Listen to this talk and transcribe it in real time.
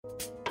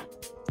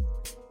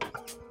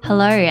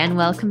Hello, and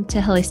welcome to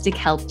Holistic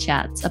Health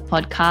Chats, a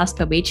podcast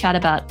where we chat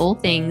about all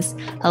things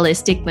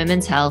holistic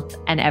women's health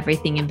and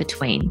everything in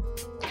between.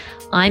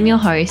 I'm your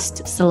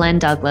host, Selene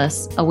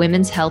Douglas, a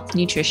women's health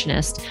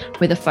nutritionist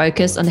with a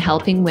focus on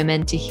helping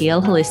women to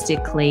heal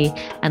holistically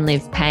and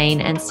live pain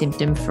and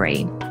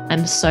symptom-free.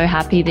 I'm so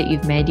happy that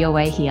you've made your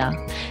way here.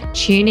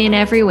 Tune in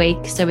every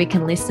week so we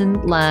can listen,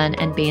 learn,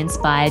 and be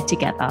inspired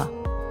together.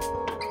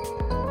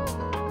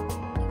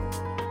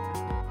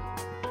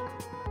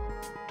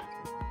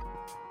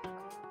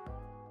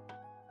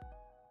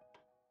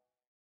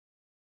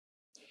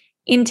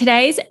 In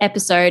today's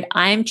episode,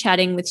 I am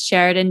chatting with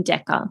Sheridan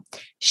Decker.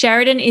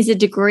 Sheridan is a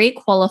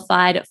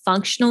degree-qualified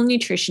functional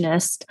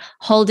nutritionist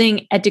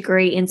holding a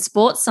degree in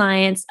sports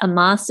science, a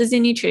master's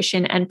in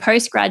nutrition, and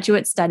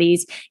postgraduate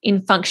studies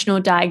in functional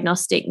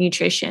diagnostic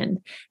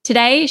nutrition.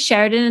 Today,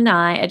 Sheridan and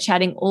I are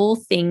chatting all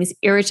things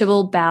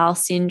irritable bowel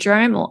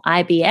syndrome, or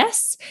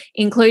IBS,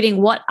 including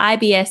what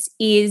IBS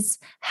is,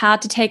 how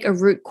to take a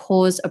root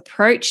cause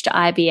approach to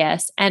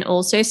IBS, and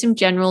also some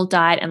general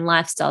diet and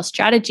lifestyle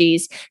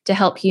strategies to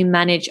help you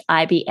manage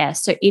IBS.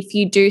 So if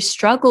you do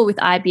struggle with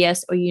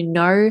IBS or you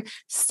know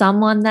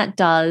someone that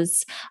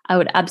does, I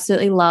would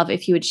absolutely love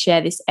if you would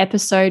share this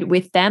episode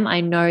with them.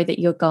 I know that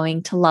you're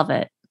going to love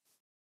it.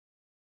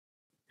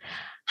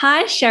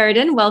 Hi,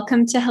 Sheridan.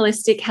 Welcome to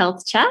Holistic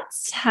Health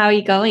Chats. How are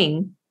you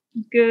going?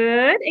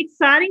 Good.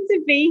 Exciting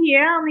to be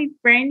here on this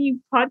brand new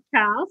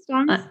podcast.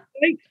 I'm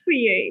stoked for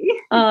you.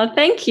 Oh,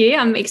 thank you.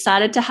 I'm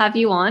excited to have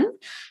you on.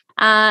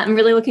 I'm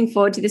really looking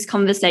forward to this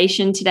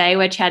conversation today.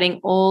 We're chatting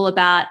all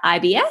about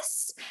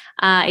IBS,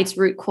 its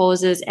root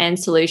causes and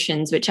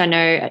solutions, which I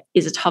know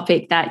is a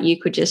topic that you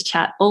could just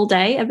chat all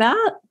day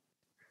about.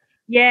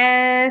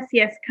 Yes.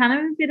 Kind of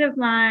a bit of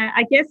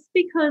I guess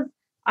because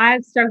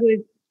I've struggled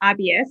with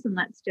IBS, and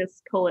let's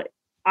just call it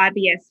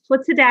IBS for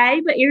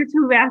today, but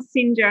irritable bowel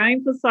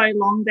syndrome for so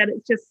long that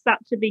it's just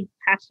such a big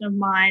passion of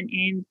mine.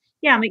 And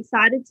yeah, I'm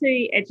excited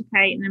to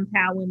educate and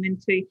empower women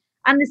to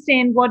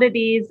understand what it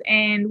is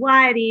and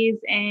why it is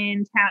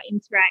and how it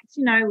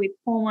interacts, with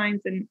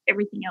hormones and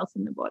everything else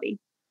in the body.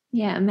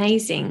 Yeah,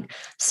 amazing.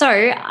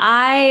 So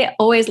I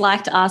always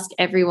like to ask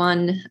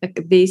everyone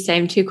these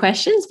same two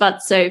questions.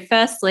 But so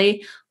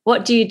firstly,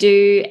 what do you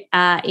do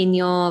in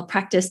your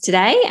practice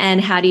today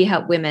and how do you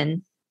help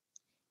women?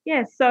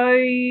 Yeah, so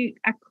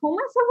I call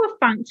myself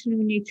a functional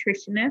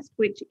nutritionist,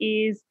 which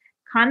is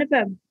kind of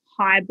a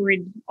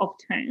hybrid of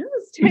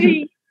terms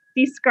to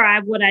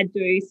describe what I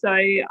do. So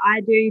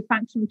I do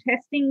functional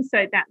testing.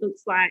 So that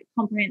looks like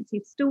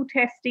comprehensive stool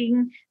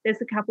testing.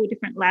 There's a couple of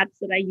different labs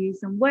that I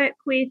use and work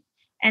with.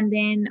 And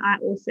then I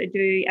also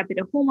do a bit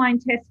of hormone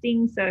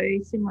testing. So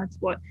similar to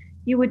what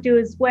you would do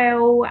as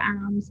well.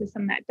 So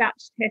some of that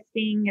Dutch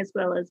testing as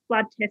well as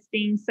blood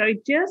testing. So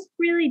just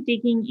really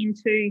digging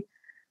into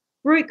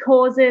root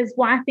causes,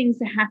 why things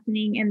are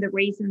happening and the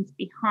reasons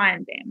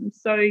behind them.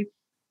 So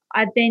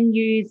I then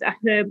use a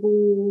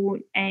herbal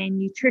and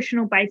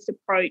nutritional based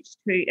approach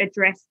to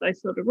address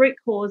those sort of root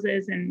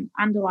causes and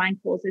underlying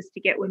causes to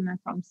get women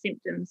from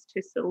symptoms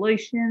to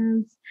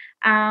solutions.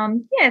 So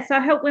I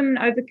help women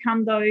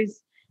overcome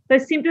those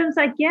symptoms,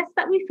 I guess,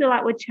 that we feel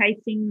like we're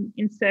chasing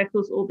in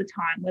circles all the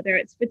time, whether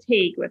it's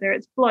fatigue, whether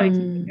it's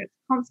bloating, whether it's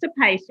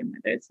constipation,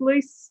 whether it's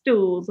loose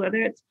stools,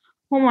 whether it's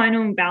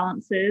hormonal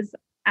imbalances.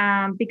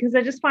 Because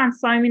I just find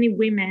so many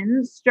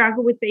women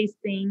struggle with these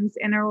things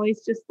and are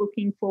always just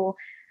looking for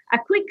a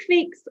quick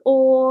fix,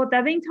 or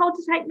they're being told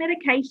to take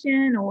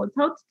medication or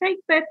told to take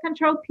birth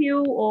control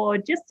pill or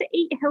just to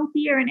eat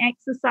healthier and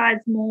exercise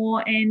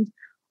more. And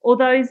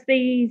although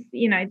these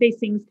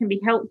things can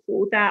be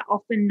helpful, they're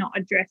often not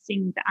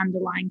addressing the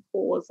underlying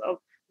cause of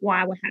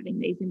why we're having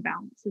these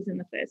imbalances in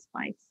the first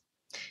place.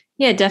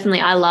 Yeah,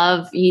 definitely. I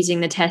love using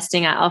the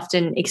testing. I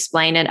often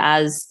explain it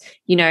as,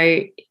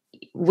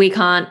 we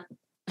can't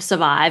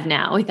survive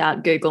now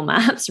without Google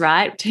Maps,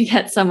 right, to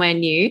get somewhere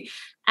new.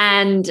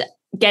 And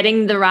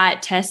getting the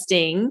right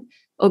testing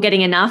or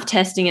getting enough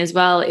testing as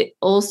well, it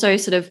also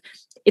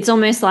it's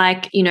almost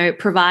like,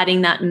 providing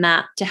that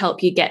map to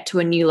help you get to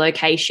a new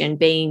location,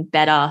 being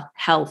better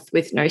health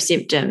with no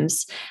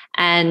symptoms.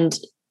 And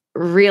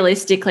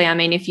realistically, I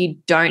mean, if you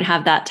don't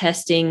have that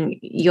testing,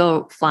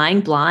 you're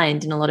flying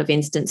blind in a lot of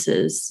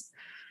instances.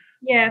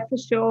 Yeah, for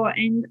sure.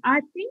 And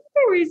I think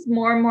there is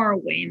more and more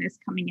awareness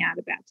coming out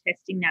about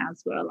testing now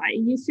as well. Like,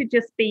 it used to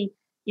just be,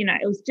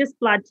 it was just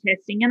blood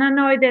testing. And I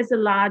know there's a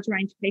large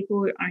range of people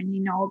who only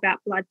know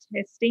about blood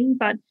testing,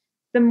 but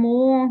the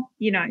more,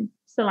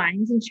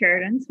 Selene's and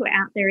Sheridan's who are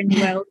out there in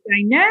the world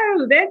saying,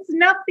 no, that's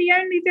not the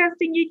only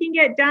testing you can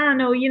get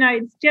done. Or,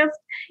 it's just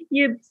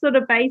your sort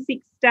of basic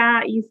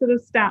start. You sort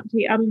of start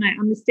to,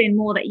 understand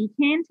more that you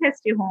can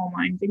test your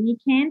hormones and you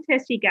can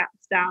test your gut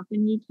stuff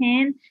and you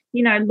can,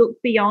 look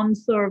beyond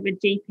sort of a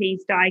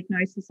GP's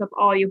diagnosis of,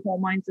 oh, your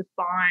hormones are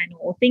fine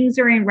or things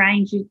are in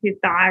range with your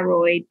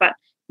thyroid, but,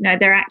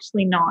 they're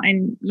actually not.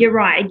 And you're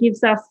right. It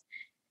gives us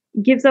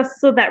gives us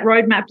sort of that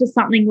roadmap to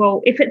something.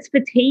 Well, if it's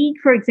fatigue,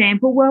 for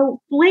example,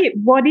 well, flip,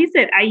 what is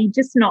it? Are you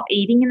just not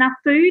eating enough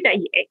food? Are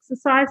you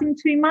exercising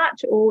too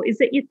much? Or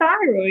is it your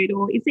thyroid?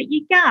 Or is it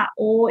your gut?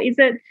 Or is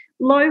it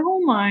low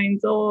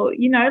hormones? Or,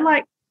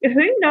 like,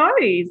 who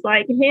knows?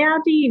 Like, how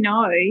do you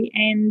know?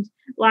 And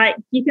like,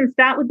 you can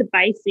start with the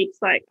basics,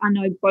 like I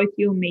know both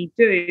you and me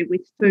do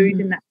with food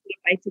and that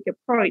basic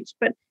approach,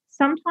 but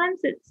sometimes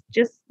it's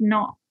just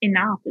not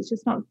enough. It's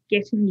just not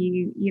getting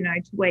you,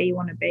 to where you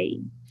want to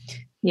be.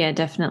 Yeah,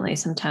 definitely.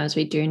 Sometimes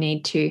we do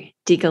need to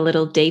dig a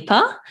little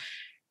deeper.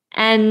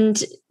 And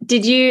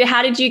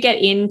how did you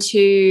get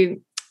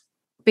into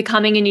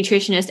becoming a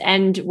nutritionist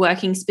and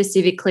working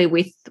specifically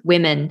with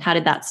women? How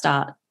did that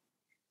start?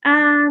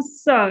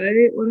 So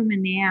what am I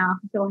now?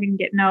 I feel like I'm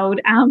getting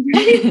old.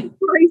 Pretty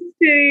close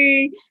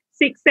to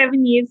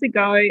 6-7 years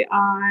ago,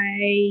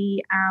 I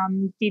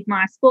did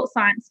my sports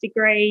science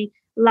degree,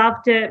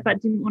 loved it,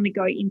 but didn't want to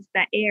go into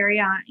that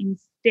area.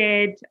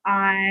 Instead,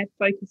 I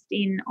focused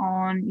in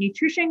on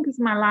nutrition because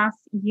my last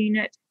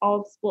unit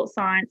of sports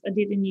science, I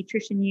did a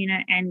nutrition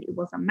unit and it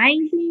was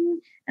amazing.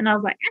 And I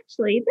was like,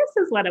 actually,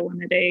 this is what I want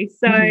to do.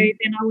 So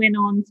then I went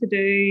on to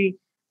do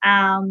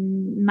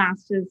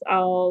Masters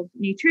of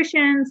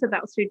Nutrition. So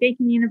that was through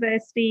Deakin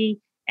University,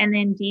 and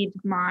then did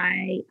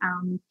my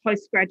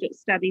postgraduate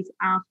studies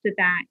after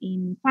that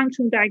in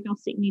functional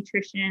diagnostic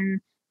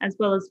nutrition, as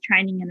well as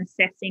training and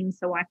assessing,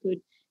 so I could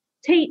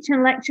teach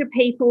and lecture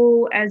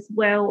people as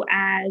well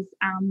as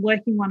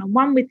working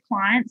one-on-one with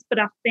clients. But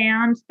I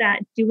found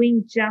that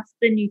doing just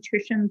the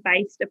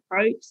nutrition-based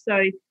approach,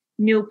 so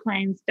meal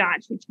plans,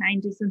 dietary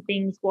changes and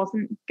things,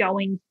 wasn't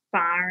going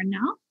far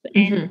enough.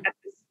 And at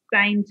the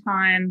same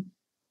time,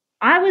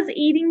 I was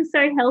eating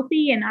so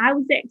healthy and I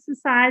was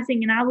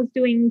exercising and I was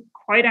doing,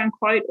 quote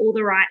unquote, all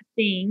the right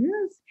things,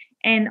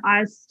 and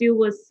I still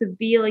was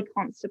severely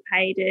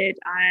constipated.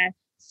 I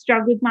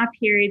struggled with my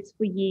periods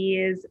for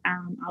years.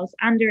 I was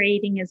under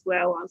eating as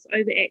well. I was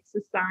over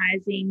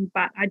exercising,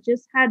 but I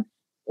just had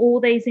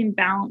all these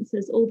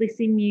imbalances, all this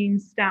immune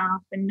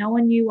stuff, and no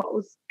one knew what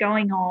was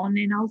going on.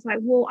 And I was like,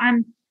 well,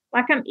 I'm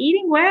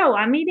eating well.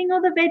 I'm eating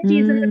all the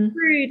veggies and the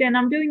fruit, and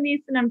I'm doing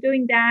this and I'm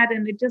doing that.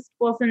 And it just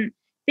wasn't,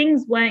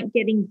 things weren't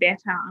getting better.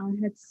 I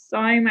had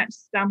so much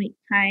stomach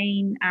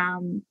pain.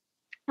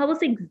 I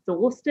was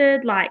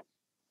exhausted, like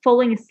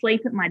falling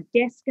asleep at my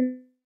desk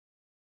in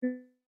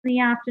the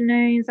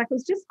afternoons. Like, it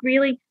was just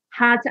really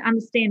hard to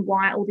understand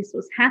why all this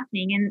was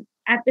happening. And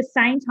at the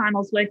same time, I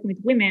was working with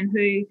women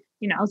who,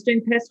 I was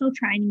doing personal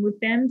training with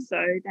them.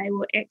 So they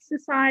were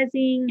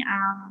exercising,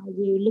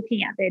 we were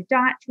looking at their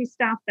dietary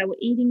stuff, they were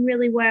eating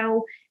really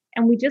well,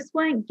 and we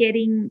weren't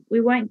getting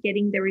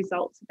the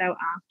results that they were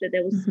after.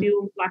 There was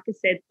still, like I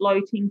said,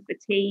 bloating,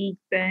 fatigue,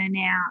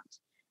 burnout,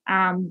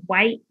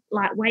 weight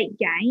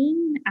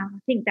gain. I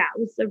think that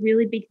was a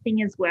really big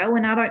thing as well.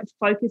 And I don't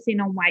focus in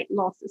on weight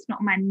loss. It's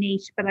not my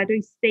niche, but I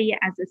do see it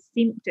as a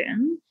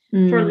symptom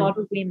for a lot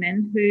of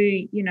women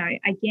who,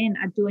 again,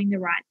 are doing the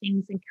right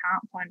things and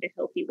can't find a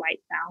healthy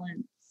weight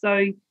balance.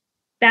 So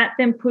that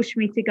then pushed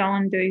me to go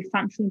and do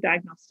functional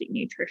diagnostic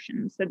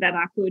nutrition so that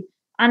I could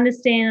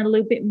understand a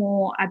little bit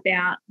more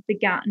about the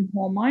gut and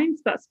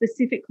hormones, but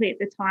specifically at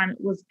the time it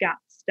was gut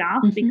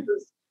stuff,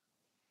 because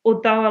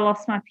although I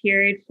lost my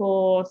period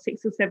for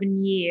 6 or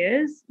 7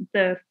 years,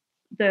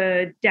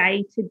 the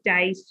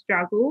day-to-day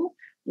struggle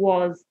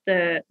was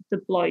the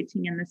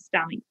bloating and the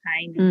stomach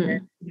pain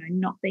and the,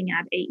 not being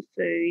able to eat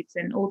foods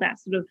and all that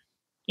sort of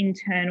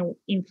internal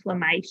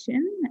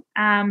inflammation.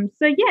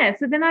 So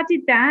then I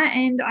did that,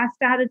 and I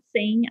started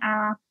seeing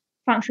a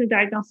functional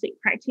diagnostic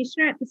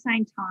practitioner at the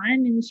same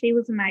time, and she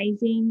was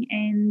amazing.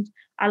 And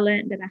I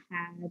learned that I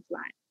had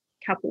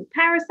couple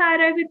parasite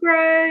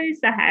overgrowths,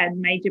 I had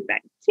major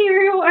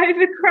bacterial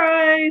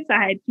overgrowths,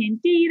 I had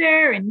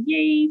candida and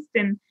yeast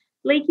and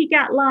leaky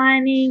gut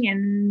lining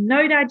and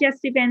no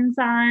digestive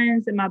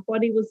enzymes, and my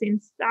body was in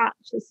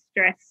such a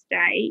stress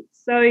state.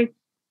 So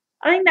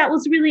I think that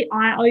was really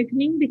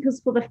eye-opening,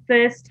 because for the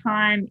first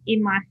time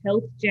in my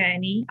health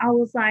journey, I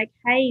was like,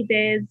 hey,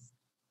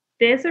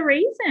 there's a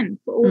reason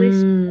for all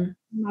this in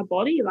my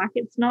body. Like,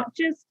 it's not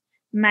just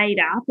made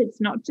up,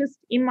 it's not just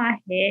in my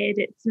head,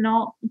 it's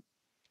not,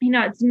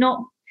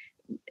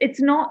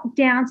 it's not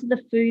down to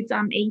the foods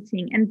I'm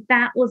eating. And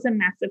that was a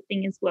massive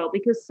thing as well,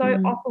 because so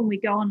often we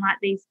go on like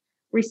these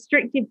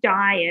restrictive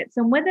diets,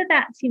 and whether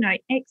that's,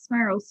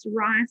 eczema or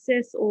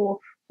psoriasis or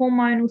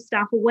hormonal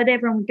stuff or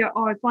whatever, and we go,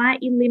 oh, if I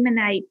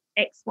eliminate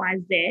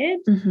XYZ,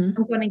 I'm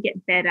going to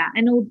get better.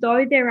 And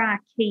although there are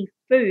key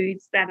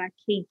foods that are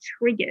key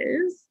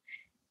triggers,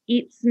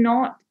 it's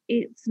not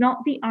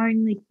the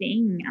only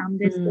thing.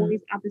 There's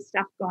always other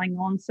stuff going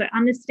on. So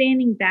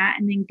understanding that,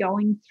 and then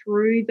going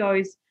through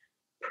those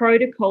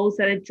protocols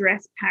that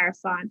address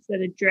parasites,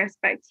 that address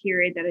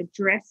bacteria, that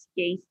address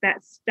yeast,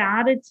 that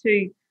started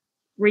to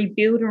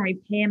rebuild and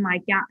repair my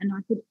gut, and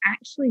I could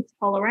actually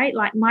tolerate,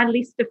 like, my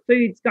list of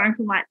foods going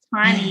from like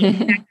tiny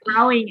and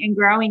growing and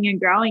growing and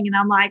growing, and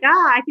I'm like,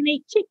 I can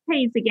eat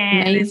chickpeas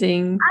again,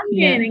 amazing, and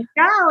onion and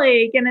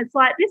garlic, and it's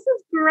like, this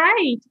is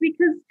great,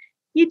 because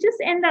you just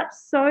end up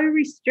so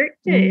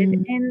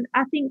restricted. And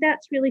I think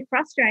that's really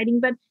frustrating.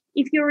 But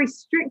if you're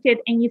restricted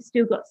and you've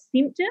still got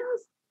symptoms,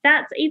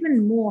 that's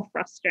even more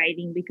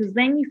frustrating, because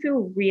then you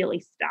feel really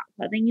stuck.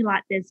 But then you're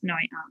like, there's no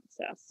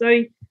answer.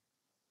 So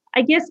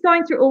I guess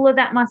going through all of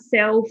that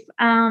myself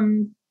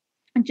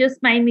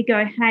just made me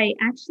go, hey,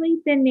 actually,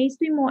 there needs to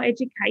be more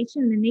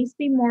education. There needs to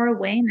be more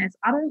awareness.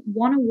 I don't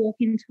want to walk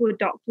into a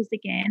doctor's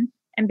again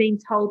and being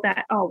told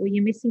that, oh, well,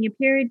 you're missing your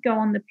period, go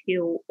on the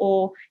pill,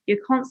 or you're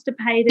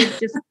constipated,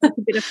 just take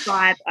a bit of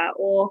fiber,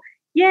 or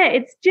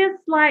it's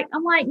just like,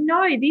 I'm like,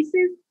 no, this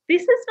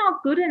is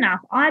not good enough.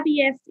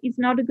 IBS is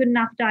not a good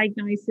enough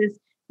diagnosis.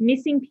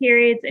 Missing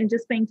periods and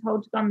just being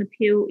told to go on the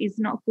pill is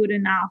not good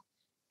enough.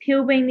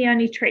 Pill being the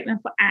only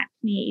treatment for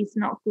acne is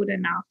not good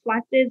enough.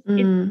 Like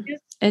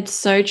it's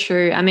so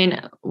true. I mean,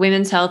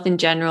 women's health in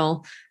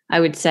general, I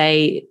would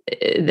say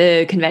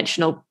the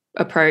conventional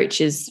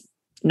approach is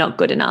not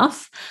good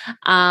enough.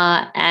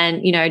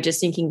 And, just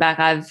thinking back,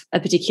 I've a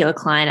particular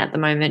client at the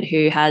moment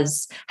who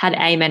has had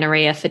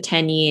amenorrhea for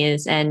 10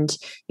 years and,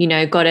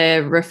 got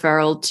a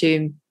referral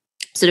to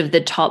sort of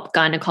the top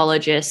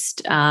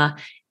gynecologist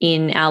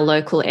in our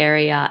local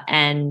area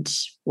and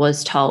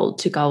was told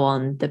to go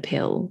on the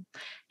pill.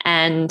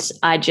 And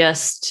I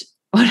just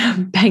want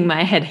to bang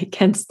my head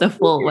against the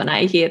wall when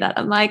I hear that.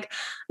 I'm like,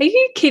 are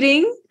you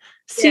kidding?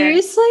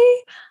 Seriously?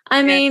 Yeah.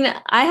 I mean,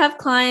 I have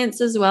clients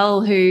as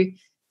well who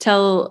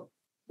tell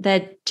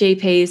their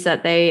GPs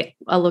that they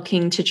are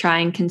looking to try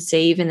and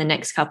conceive in the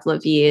next couple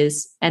of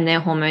years and their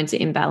hormones are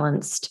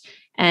imbalanced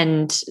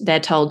and they're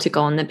told to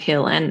go on the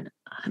pill. And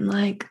I'm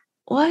like,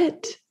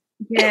 what?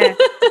 Yeah.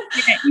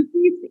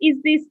 Is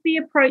this the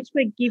approach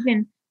we're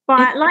given?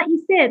 But like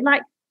you said,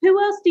 like, who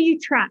else do you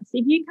trust?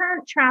 If you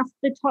can't trust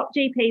the top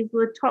GPs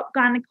or the top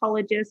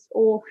gynecologists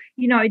or,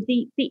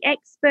 the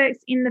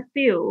experts in the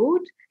field,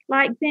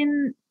 like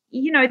then,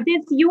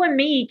 there's you and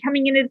me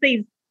coming in as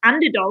these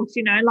underdogs,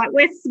 like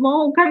we're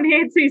small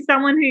compared to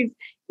someone who's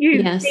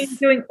been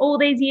doing all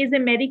these years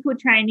of medical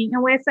training,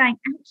 and we're saying,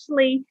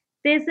 actually,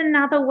 there's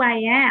another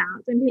way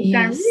out. And people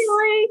go,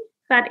 really?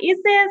 But is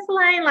there,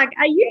 Selene? Like,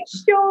 are you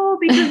sure?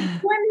 Because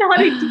we're not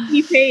a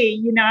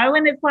GP,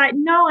 and it's like,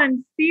 no,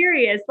 I'm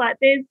serious. Like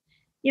there's,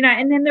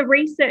 and then the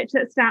research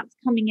that starts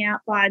coming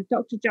out by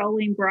Dr.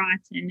 Jolene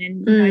Brighton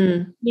and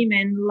him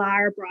and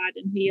Lara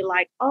Brighton, who you're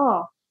like,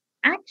 oh,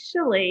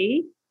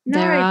 actually, no,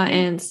 there are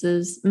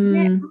answers. There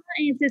are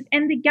answers,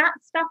 and the gut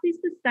stuff is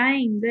the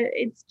same. That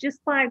it's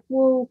just like,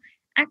 well,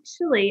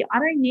 actually, I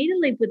don't need to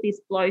live with this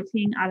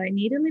bloating. I don't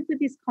need to live with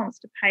this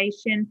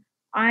constipation.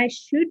 I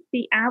should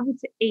be able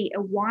to eat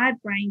a wide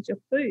range of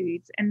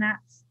foods, and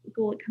that's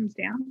all it comes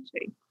down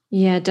to.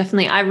 Yeah,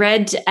 definitely.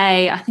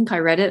 I think I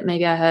read it,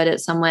 maybe I heard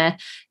it somewhere,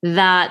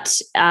 that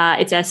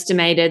it's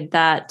estimated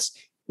that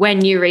when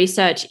new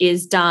research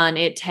is done,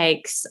 it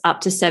takes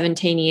up to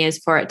 17 years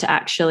for it to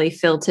actually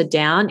filter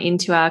down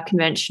into our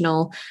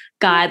conventional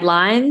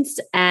guidelines.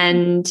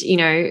 And,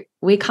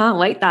 we can't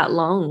wait that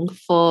long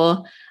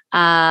for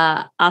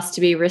us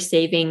to be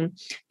receiving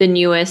the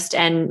newest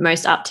and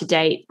most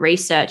up-to-date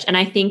research. And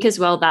I think as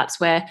well, that's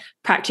where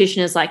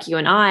practitioners like you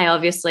and I,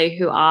 obviously,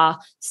 who are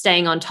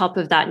staying on top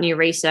of that new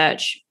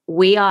research,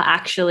 we are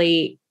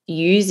actually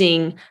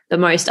using the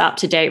most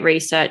up-to-date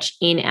research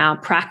in our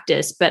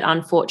practice. But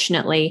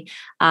unfortunately,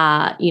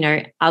 our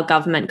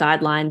government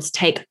guidelines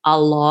take a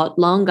lot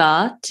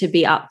longer to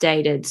be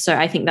updated. So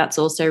I think that's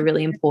also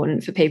really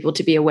important for people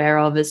to be aware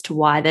of as to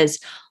why there's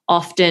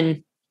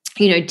often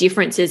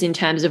differences in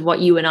terms of what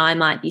you and I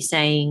might be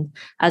saying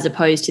as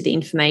opposed to the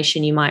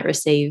information you might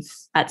receive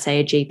at, say,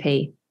 a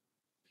GP.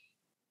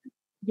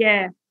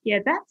 Yeah,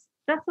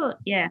 that's a,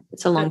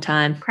 it's a long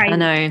time. Crazy.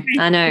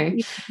 I know.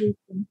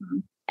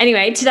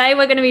 Anyway, today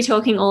we're going to be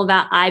talking all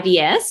about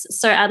IBS.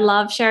 So I'd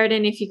love,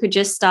 Sheridan, if you could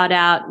just start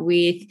out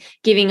with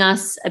giving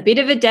us a bit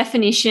of a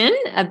definition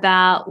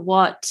about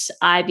what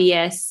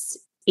IBS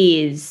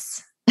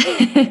is.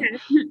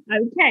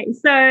 Okay,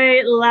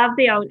 so love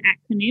the old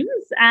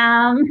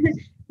acronyms.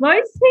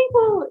 Most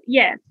people,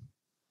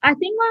 I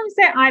think when we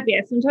say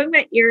IBS, I'm talking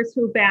about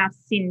irritable bowel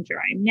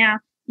syndrome. Now,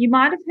 you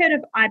might have heard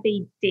of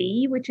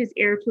IBD, which is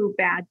irritable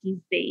bowel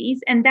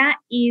disease, and that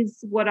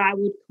is what I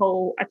would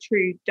call a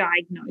true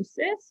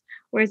diagnosis,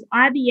 whereas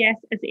IBS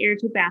as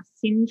irritable bowel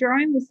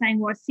syndrome, we're saying,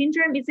 well,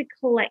 syndrome is a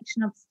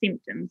collection of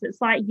symptoms.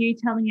 It's like you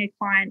telling a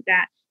client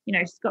that,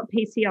 she's got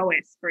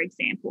PCOS, for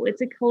example.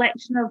 It's a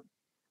collection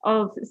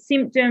of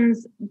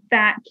symptoms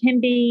that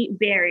can be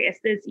various.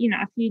 There's,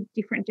 a few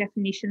different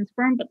definitions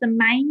for them, but the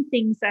main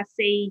things I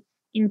see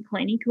in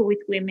clinical with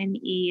women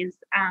is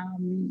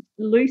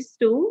loose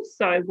stools,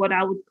 so what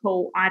I would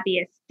call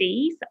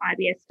IBS-D, so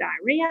IBS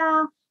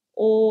diarrhea,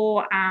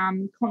 or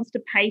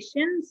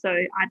constipation, so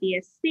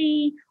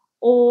IBS-C,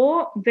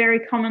 or very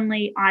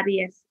commonly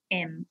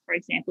IBS-M, for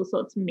example,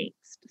 so it's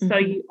mixed. Mm-hmm. So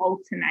you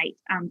alternate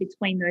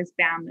between those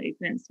bowel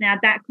movements. Now,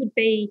 that could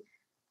be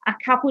a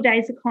couple of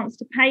days of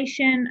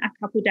constipation, a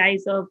couple of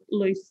days of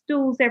loose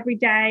stools every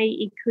day.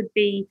 It could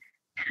be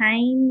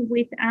pain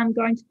with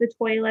going to the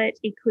toilet.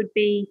 It could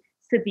be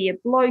severe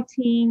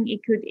bloating.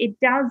 It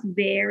does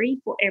vary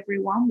for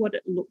everyone what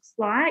it looks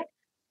like.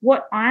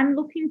 What I'm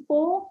looking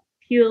for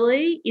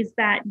purely is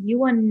that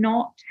you are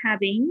not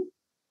having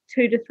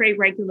 2 to 3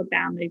 regular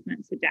bowel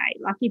movements a day.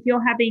 Like if you're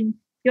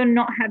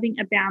not having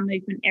a bowel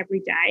movement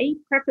every day,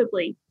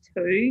 preferably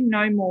 2,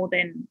 no more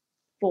than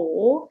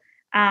 4.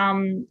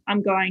 I'm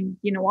going,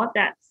 you know what,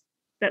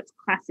 that's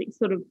classic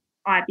sort of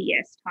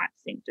IBS type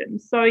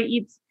symptoms. So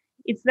it's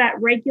that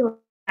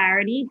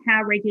regularity,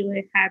 how regular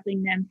you're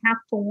having them, how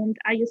formed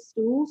are your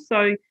stools.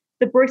 So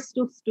the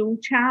Bristol stool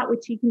chart,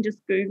 which you can just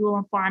Google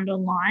and find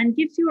online,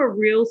 gives you a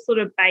real sort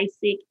of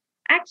basic,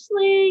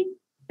 actually,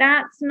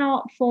 that's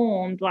not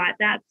formed, like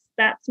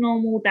that's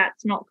normal,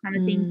 that's not kind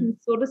of thing. You can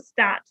sort of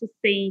start to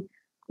see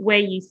where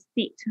you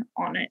sit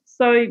on it.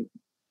 So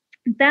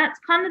that's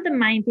kind of the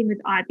main thing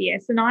with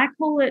IBS, and I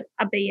call it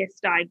a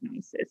BS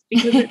diagnosis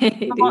because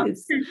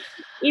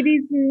it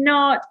is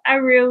not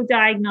a real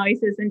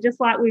diagnosis. And just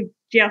like we've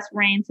just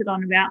ranted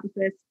on about the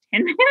first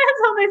 10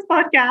 minutes on this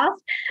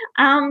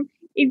podcast,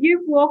 if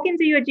you walk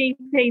into your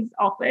GP's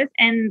office,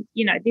 and,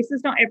 you know, this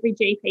is not every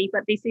GP,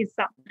 but this is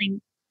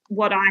something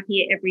what I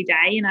hear every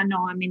day, and I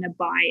know I'm in a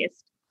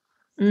biased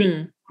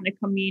kind of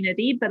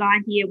community, but I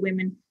hear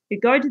women who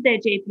go to their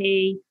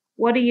GP,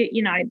 what are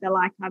you know, they're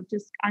like,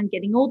 I'm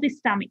getting all this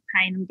stomach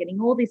pain, I'm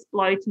getting all this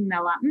bloating.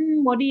 They're like,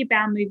 what are your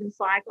bowel movements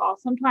like? Oh,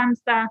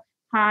 sometimes they're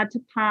hard to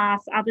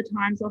pass, other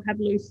times I'll have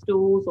loose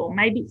stools, or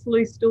maybe it's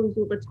loose stools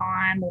all the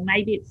time, or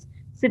maybe it's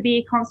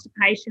severe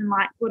constipation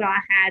like what I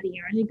had, and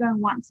you're only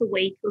going once a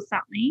week or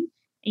something,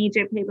 and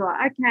your GP are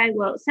like, okay,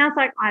 well, it sounds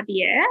like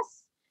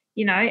IBS,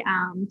 you know,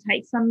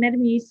 take some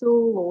Metamucil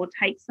or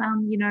take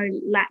some, you know,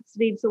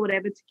 laxatives or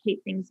whatever to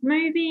keep things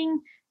moving.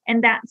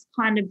 And that's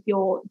kind of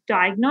your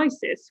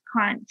diagnosis.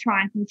 Try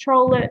and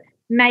control it.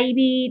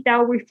 Maybe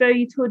they'll refer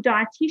you to a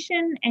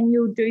dietitian and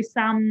you'll do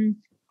some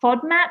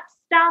FODMAP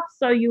stuff.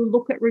 So you'll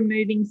look at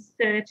removing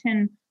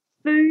certain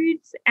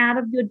foods out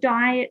of your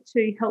diet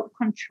to help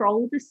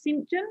control the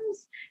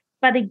symptoms.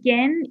 But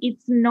again,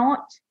 it's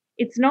not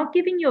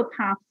giving you a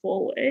path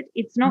forward.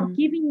 It's not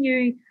giving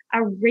you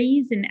a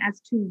reason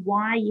as to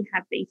why you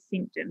have these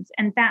symptoms.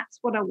 And that's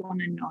what I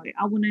want to know.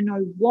 I want to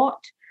know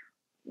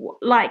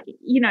like,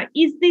 you know,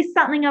 is this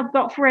something I've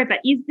got forever?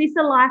 Is this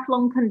a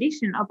lifelong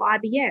condition of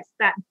IBS,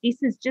 that this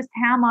is just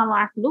how my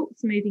life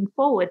looks moving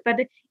forward?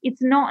 But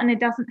it's not, and it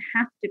doesn't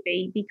have to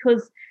be,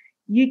 because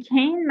you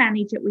can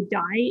manage it with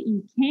diet,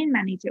 you can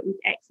manage it with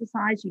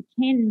exercise, you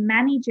can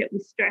manage it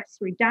with stress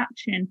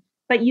reduction,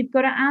 but you've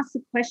got to ask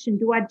the question,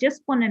 do I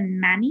just want to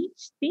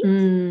manage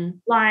this?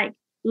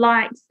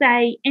 Like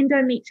say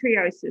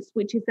endometriosis,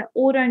 which is an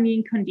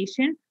autoimmune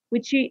condition,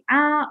 which you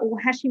are, or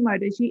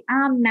Hashimoto's, you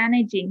are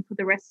managing for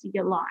the rest of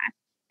your life.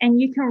 And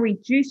you can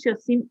reduce your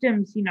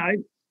symptoms, you know,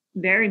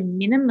 very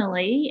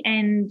minimally,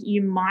 and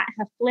you might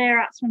have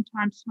flare-ups from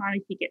time to time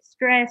if you get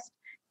stressed.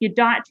 Your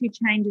dietary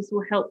changes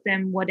will help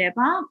them,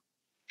 whatever.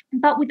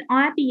 But with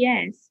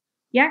IBS,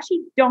 you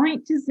actually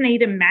don't just need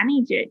to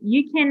manage it.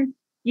 You can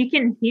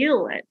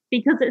heal it,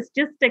 because it's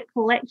just a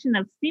collection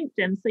of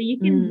symptoms. So you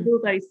can heal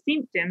those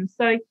symptoms.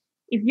 So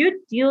if you're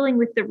dealing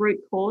with the root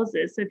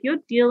causes, so if you're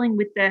dealing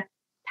with the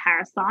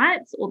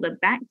parasites or the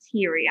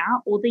bacteria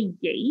or the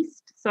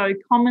yeast, so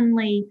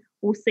commonly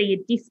we'll see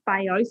a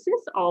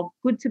dysbiosis of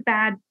good to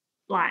bad,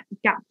 like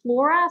gut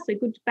flora, so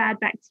good to bad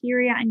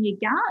bacteria in your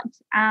gut.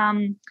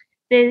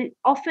 There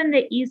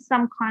is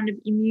some kind of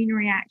immune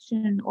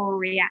reaction or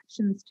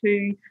reactions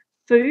to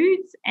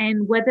foods,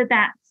 and whether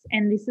that's,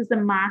 and this is a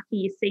marker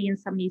you see in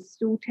some of your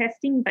stool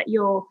testing, but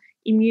your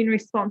immune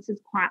response is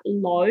quite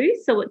low,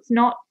 so it's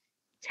not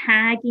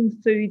tagging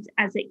foods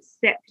as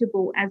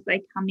acceptable as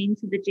they come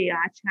into the GI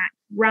tract.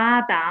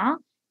 Rather,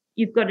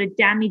 you've got a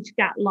damaged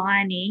gut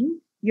lining,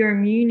 your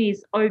immune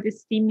is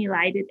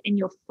overstimulated, and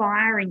you're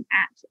firing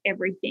at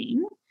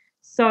everything.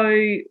 So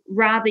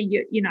rather,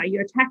 you're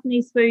attacking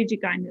these foods, you're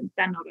going,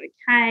 they're not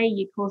okay,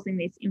 you're causing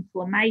this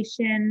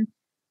inflammation.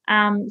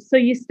 So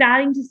you're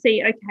starting to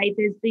see, okay,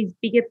 there's these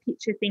bigger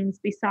picture things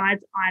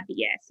besides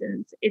IBS,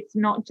 and it's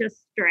not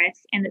just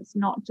stress, and it's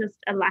not just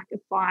a lack of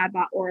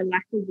fiber or a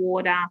lack of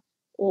water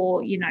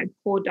or, you know,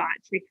 poor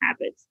dietary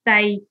habits.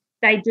 They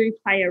do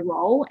play a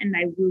role, and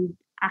they will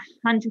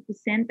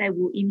 100%, they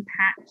will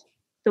impact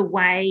the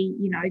way,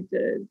 you know,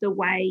 the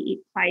way it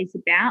plays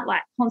about.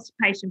 Like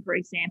constipation, for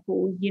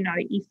example, you know,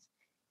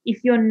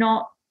 if you're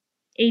not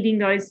eating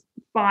those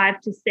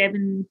 5 to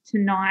 7 to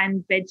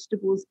 9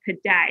 vegetables per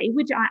day,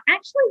 which I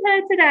actually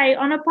heard today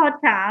on a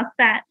podcast,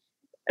 that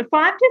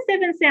 5 to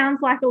 7 sounds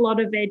like a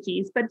lot of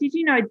veggies, but did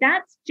you know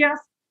that's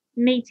just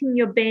meeting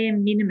your bare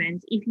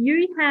minimums? If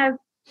you have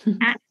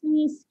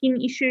acne,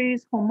 skin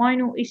issues,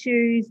 hormonal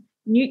issues,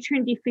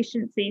 nutrient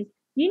deficiencies,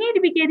 you need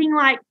to be getting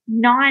like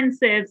 9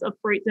 serves of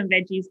fruits and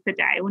veggies per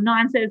day, or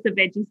 9 serves of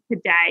veggies per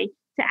day,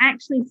 to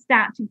actually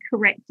start to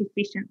correct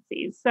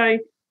deficiencies. So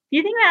if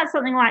you think about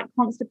something like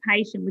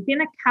constipation, within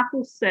a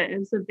couple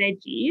serves of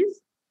veggies,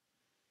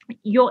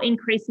 you're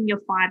increasing your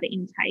fiber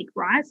intake,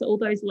 right? So all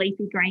those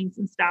leafy greens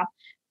and stuff.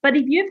 But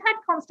if you've had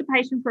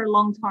constipation for a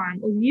long time,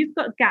 or you've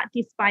got gut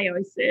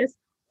dysbiosis,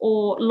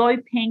 or low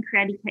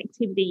pancreatic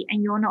activity,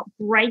 and you're not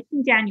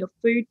breaking down your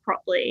food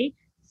properly,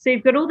 so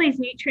you've got all these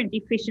nutrient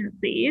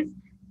deficiencies,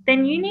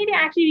 then you need to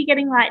actually be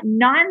getting like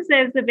 9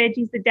 serves of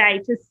veggies a day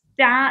to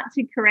start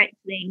to correct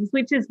things,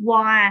 which is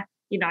why,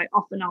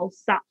 often I'll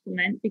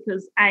supplement,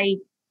 because A,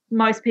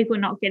 most people are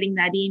not getting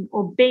that in,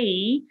 or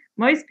B,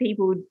 most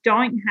people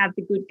don't have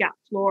the good gut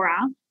flora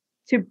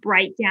to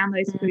break down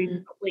those foods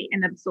properly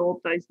and absorb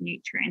those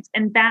nutrients.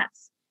 And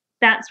that's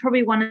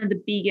probably one of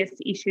the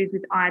biggest issues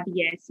with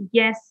IBS.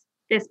 Yes,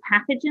 there's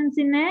pathogens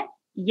in there.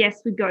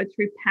 Yes, we go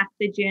through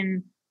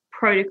pathogen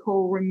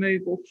protocol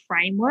removal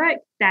framework.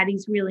 That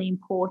is really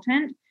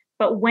important.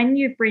 But when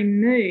you've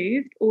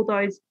removed all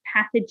those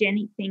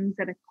pathogenic things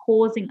that are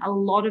causing a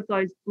lot of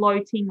those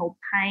bloating or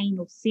pain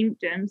or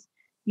symptoms,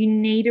 you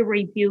need to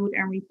rebuild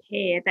and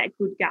repair that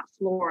good gut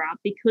flora,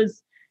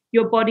 because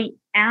your body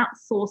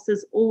outsources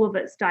all of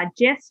its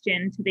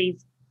digestion to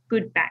these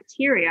good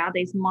bacteria,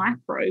 these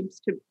microbes,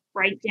 to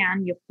break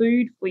down your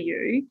food for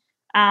you.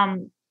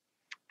 And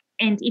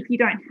if you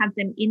don't have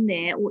them in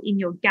there or in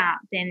your gut,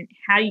 then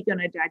how are you going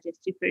to digest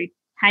your food?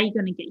 How are you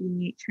going to get your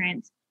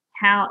nutrients?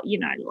 How,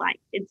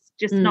 it's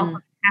just not going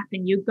to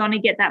happen. You're going to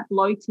get that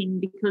bloating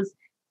because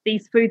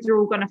these foods are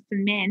all going to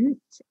ferment,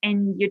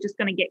 and you're just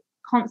going to get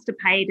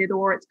constipated,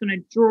 or it's going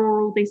to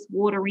draw all this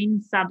water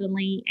in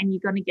suddenly, and you're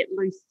going to get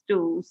loose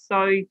stools.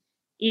 So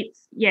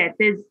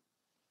there's,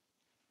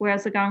 where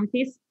else am I going with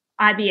this?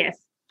 IBS.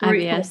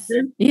 IBS.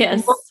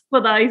 Yes. Look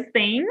for those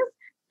things,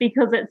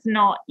 because it's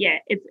not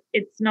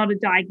a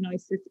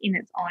diagnosis in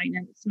its own,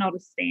 and it's not a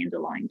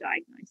standalone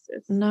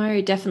diagnosis.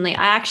 No, definitely.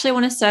 I actually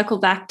want to circle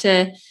back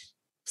to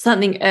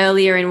something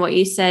earlier in what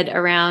you said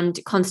around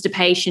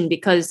constipation,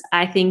 because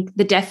I think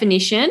the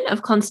definition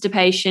of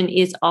constipation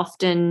is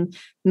often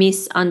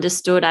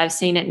misunderstood. I've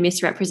seen it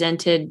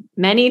misrepresented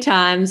many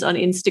times on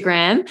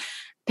Instagram.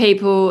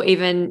 People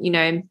even,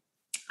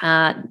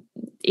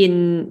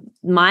 in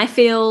my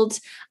field,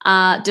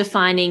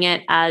 defining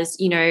it as,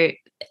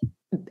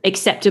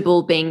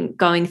 acceptable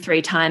going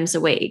 3 times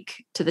a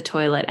week to the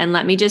toilet. And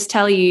let me just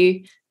tell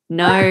you,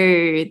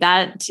 no,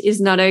 that is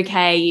not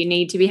okay. You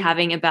need to be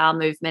having a bowel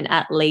movement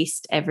at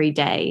least every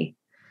day.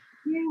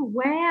 Yeah,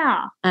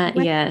 wow.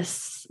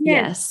 Yes.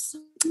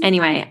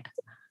 Anyway.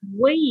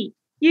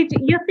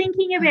 You're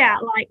thinking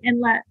about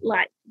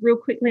real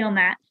quickly on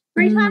that,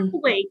 3 times a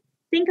week.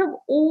 Think of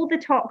all the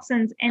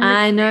toxins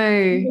and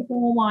the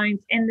hormones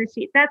and the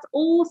shit. That's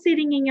all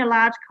sitting in your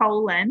large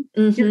colon,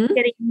 just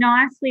getting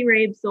nicely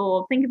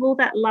reabsorbed. Think of all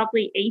that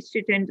lovely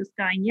estrogen just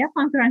going, yep,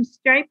 I'm going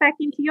straight back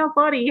into your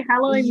body.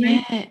 Hello,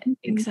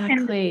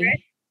 exactly.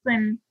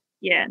 And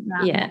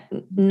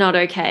not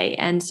okay.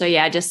 And so,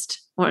 I just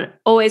want to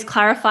always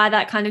clarify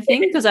that kind of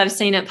thing, because I've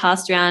seen it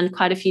passed around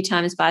quite a few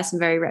times by some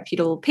very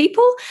reputable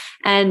people.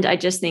 And I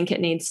just think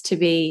it needs to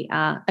be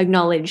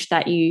acknowledged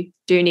that you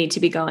do need to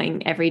be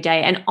going every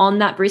day. And on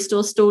that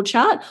Bristol stool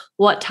chart,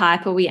 what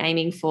type are we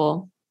aiming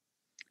for?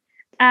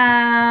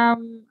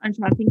 I'm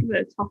trying to think of it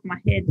at the top of my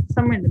head.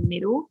 Somewhere in the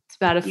middle. It's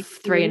about a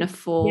 3 and a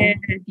 4.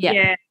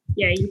 Yeah.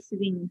 You're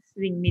sitting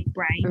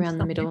mid-brain. Around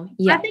the middle.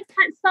 Yeah. I think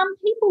that some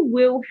people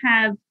will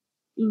have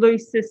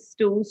looser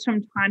stools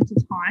from time to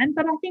time,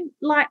 but I think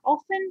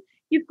often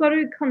you've got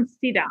to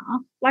consider,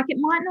 it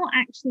might not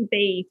actually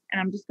be, and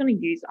I'm just going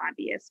to use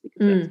IBS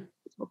because that's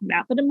what we're talking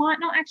about, but it might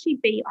not actually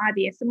be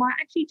IBS. It might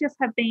actually just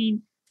have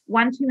been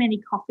one too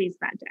many coffees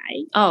that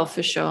day. Oh,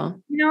 for sure.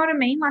 You know what I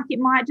mean? It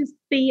might just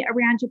be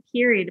around your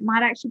period. It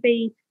might actually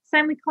be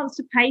same with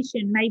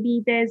constipation.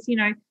 Maybe there's,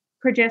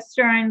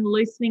 progesterone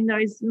loosening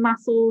those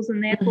muscles,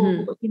 and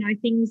therefore,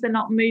 things are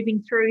not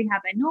moving through how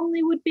they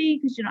normally would be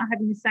because you're not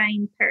having the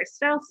same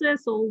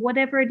peristalsis or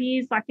whatever it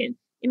is. It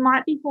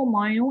might be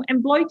hormonal,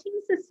 and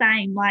bloating's the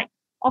same.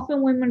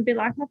 Often women would be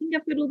like, I think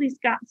I've got all this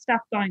gut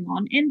stuff going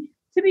on. And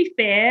to be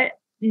fair,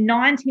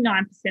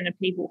 99% of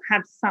people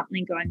have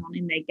something going on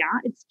in their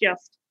gut. It's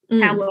just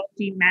how well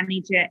do you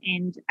manage it,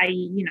 and are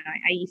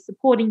you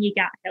supporting your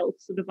gut health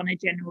sort of on a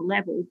general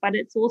level? But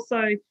it's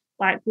also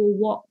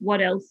what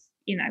else?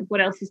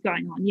 What else is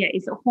going on? Yeah,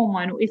 is it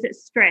hormonal? Is it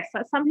stress?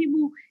 Some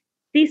people,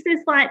 this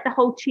is the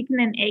whole chicken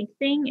and egg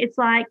thing. It's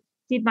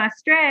did my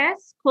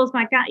stress cause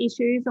my gut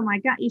issues, or my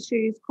gut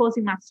issues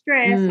causing my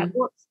stress?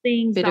 What's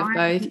the anxiety? Bit of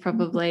both,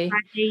 probably.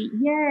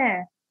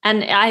 Yeah.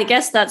 And I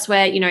guess that's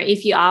where,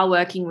 if you are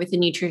working with a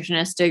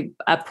nutritionist,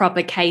 a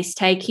proper case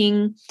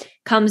taking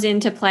comes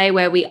into play,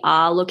 where we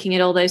are looking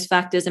at all those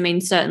factors. I mean,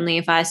 certainly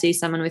if I see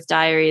someone with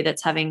diarrhea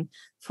that's having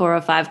 4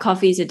 or 5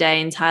 coffees a day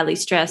and is highly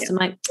stressed, I'm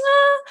like,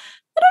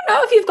 I don't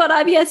know if you've got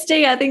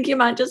IBS-D. I think you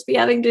might just be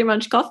having too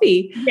much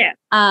coffee.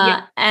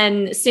 Yeah.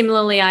 And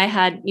similarly, I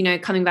had,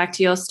 coming back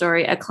to your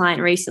story, a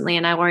client recently,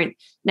 and I won't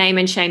name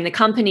and shame the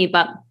company,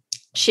 but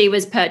she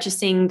was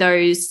purchasing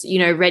those,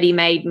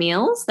 ready-made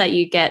meals that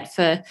you get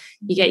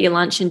your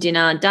lunch and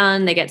dinner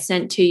done, they get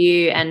sent to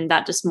you. And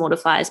that just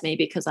mortifies me,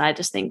 because I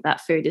just think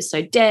that food is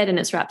so dead and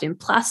it's wrapped in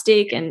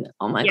plastic, and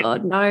oh my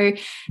God, no.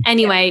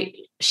 Anyway,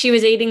 she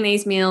was eating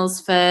these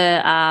meals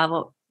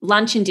for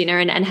lunch and dinner,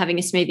 and having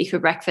a smoothie for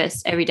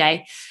breakfast every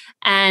day.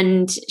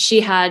 and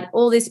she had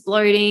all this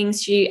bloating.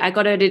 I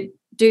got her to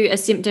do a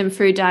symptom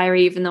food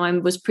diary, even though I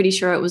was pretty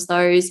sure it was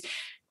those.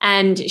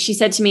 And she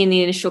said to me in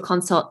the initial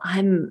consult,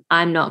 I'm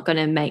not going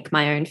to make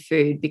my own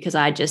food because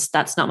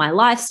that's not my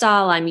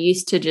lifestyle. I'm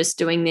used to just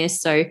doing this.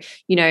 So,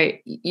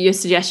 your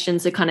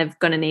suggestions are kind of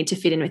going to need to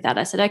fit in with that.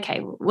 I said, okay,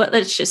 well,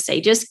 let's just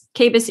see, just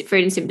keep a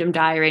food and symptom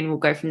diary and we'll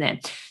go from there.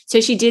 So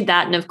she did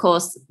that. And of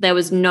course there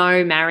was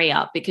no marry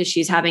up because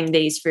she's having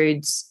these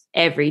foods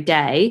every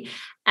day.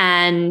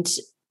 And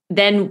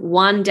then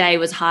one day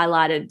was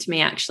highlighted to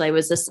me, actually,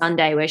 was a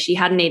Sunday where she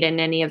hadn't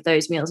eaten any of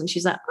those meals. And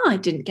she's like, oh, I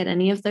didn't get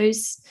any of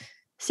those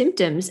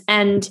symptoms.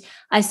 And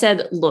I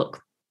said,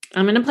 look,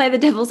 I'm going to play the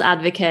devil's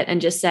advocate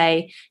and just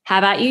say, how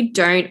about you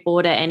don't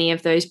order any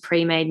of those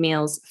pre-made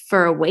meals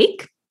for a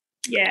week?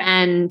 Yeah.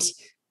 And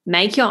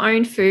make your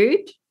own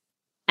food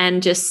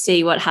and just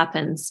see what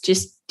happens.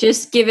 Just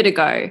give it a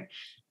go.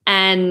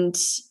 And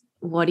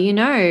what do you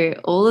know?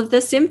 All of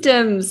the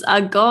symptoms are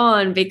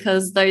gone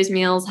because those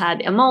meals had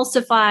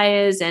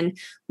emulsifiers and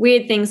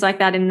weird things like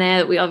that in there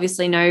that we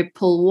obviously know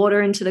pull water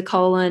into the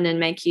colon and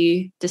make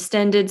you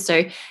distended.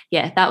 So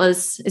yeah,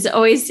 it's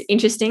always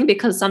interesting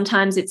because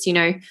sometimes it's,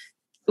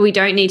 we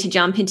don't need to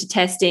jump into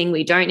testing.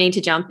 We don't need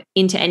to jump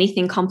into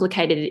anything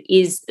complicated. It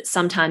is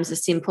sometimes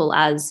as simple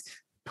as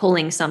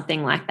pulling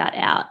something like that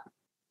out.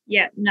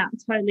 Yeah, no,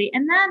 totally.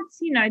 And that's,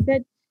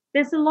 that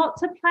there's a lot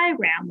to play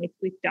around with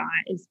diet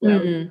as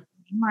well. Mm-hmm.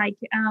 Like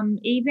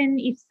even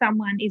if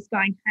someone is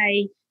going,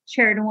 hey,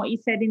 Sheridan, what you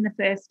said in the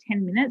first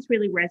 10 minutes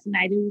really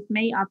resonated with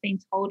me. I've been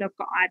told I've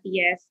got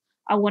IBS.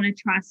 I want to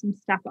try some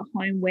stuff at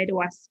home. Where do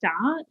I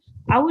start?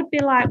 I would be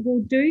like,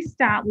 well, do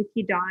start with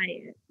your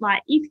diet.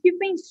 Like if you've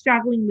been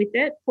struggling with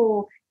it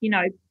for,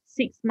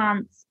 6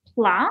 months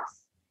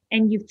plus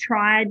and you've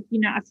tried,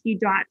 a few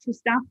dietary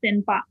stuff,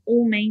 then by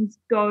all means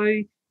go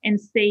and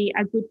see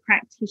a good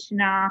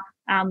practitioner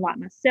like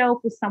myself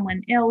or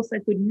someone else, a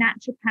good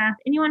naturopath,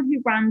 anyone who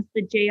runs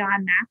the GI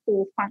map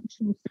or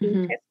functional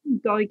stool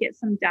testing, go get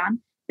some done.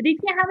 But if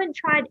you haven't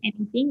tried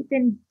anything,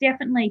 then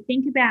definitely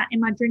think about,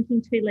 am I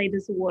drinking 2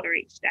 litres of water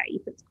each day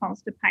if it's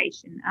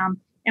constipation?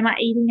 Am I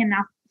eating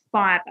enough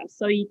fibre?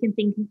 So you can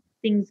think of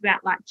things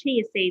about like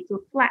chia seeds or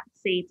flax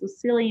seeds or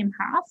psyllium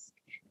husk,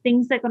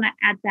 things that are going to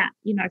add that,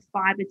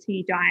 fibre to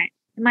your diet.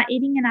 Am I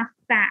eating enough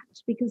fat?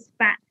 Because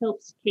fat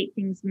helps keep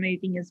things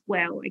moving as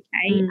well,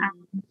 okay?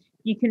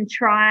 You can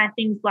try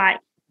things like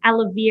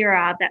aloe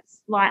vera that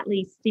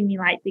slightly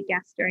stimulate the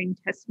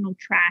gastrointestinal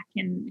tract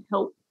and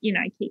help,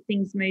 keep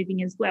things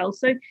moving as well.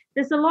 So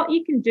there's a lot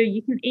you can do.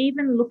 You can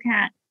even look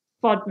at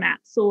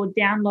FODMAPs or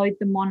download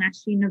the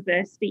Monash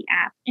University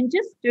app and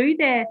just do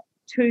their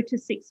 2 to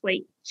 6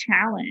 week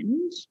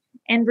challenge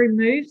and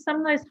remove some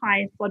of those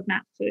higher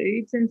FODMAP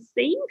foods and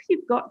see if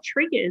you've got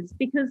triggers,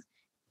 because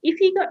if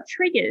you got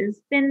triggers,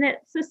 then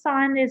that's a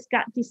sign there's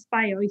gut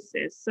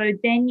dysbiosis. So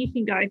then you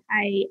can go,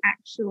 hey,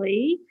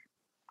 actually,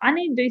 I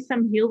need to do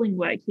some healing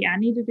work here. I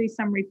need to do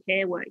some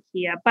repair work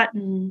here. But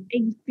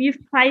if you've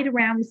played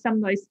around with some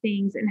of those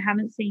things and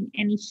haven't seen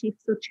any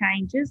shifts or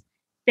changes,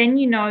 then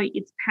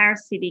it's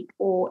parasitic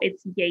or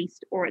it's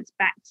yeast or it's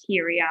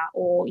bacteria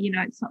or,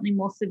 it's something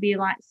more severe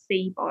like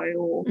SIBO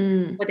or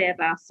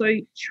whatever. So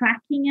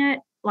tracking it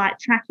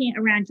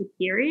around your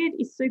period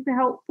is super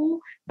helpful,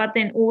 but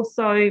then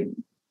also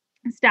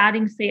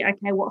starting to see,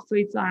 okay, what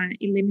foods I'm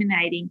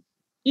eliminating.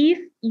 If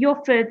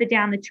you're further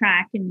down the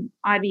track and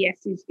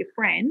IBS is your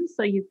friend,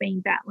 so you've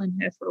been battling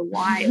her for a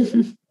while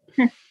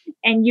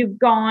and you've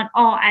gone,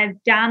 oh,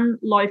 I've done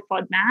low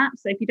FODMAP.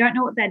 So if you don't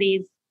know what that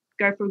is,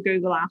 go for a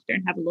Google after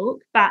and have a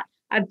look. But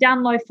I've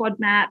done low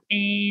FODMAP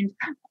and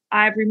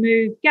I've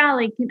removed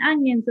garlic and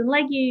onions and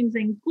legumes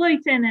and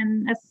gluten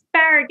and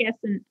asparagus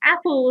and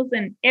apples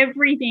and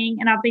everything.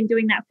 And I've been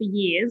doing that for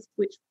years,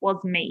 which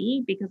was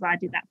me because I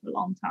did that for a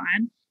long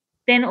time.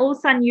 Then all of a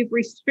sudden you've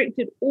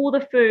restricted all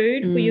the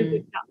food for your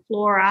good gut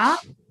flora.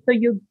 So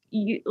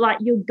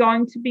you're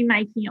going to be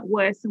making it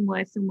worse and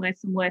worse and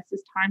worse and worse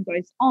as time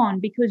goes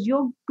on, because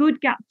your good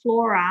gut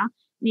flora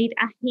need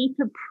a heap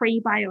of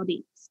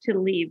prebiotics to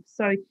live.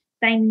 So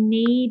they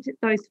need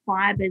those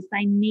fibers.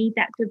 They need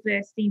that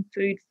diversity in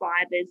food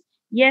fibers.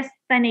 Yes,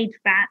 they need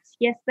fats.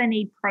 Yes, they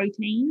need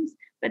proteins.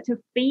 But to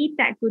feed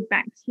that good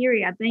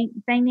bacteria,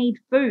 they need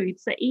food.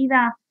 So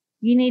either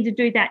you need to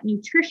do that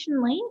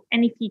nutritionally,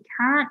 and if you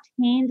can't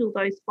handle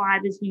those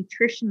fibers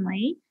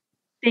nutritionally,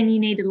 then you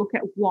need to look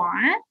at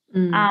why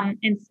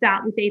and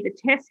start with either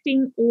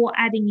testing or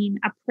adding in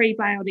a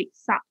prebiotic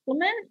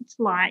supplement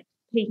like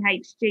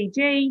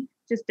PHGG,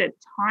 just a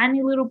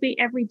tiny little bit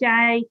every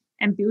day,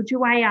 and build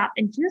your way up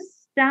and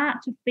just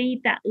start to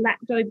feed that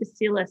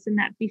lactobacillus and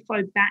that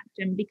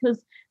bifidobacterium,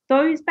 because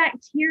those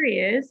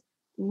bacteria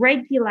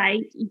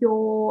regulate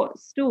your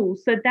stool.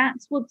 So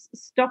that's what's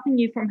stopping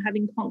you from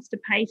having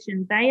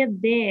constipation. They are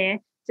there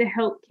to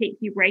help keep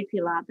you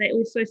regular. They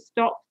also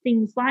stop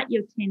things like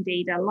your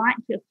candida, like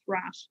your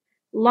thrush,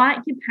 like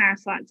your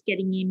parasites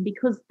getting in,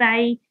 because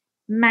they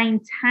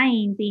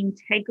maintain the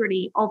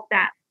integrity of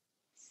that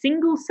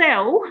single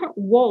cell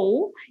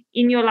wall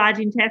in your large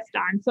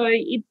intestine. So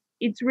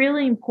it's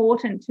really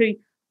important to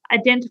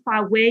identify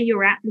where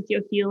you're at with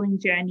your healing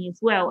journey as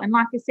well. And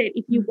like I said,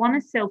 if you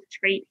want to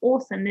self-treat,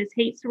 awesome. There's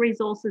heaps of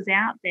resources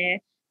out there,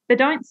 but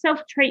don't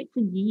self-treat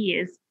for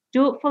years.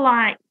 Do it for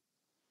like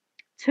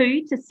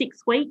 2 to 6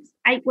 weeks,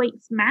 8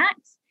 weeks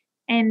max,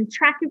 and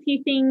track a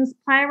few things,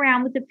 play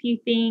around with a few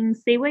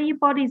things, see where your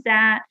body's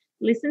at,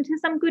 listen to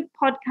some good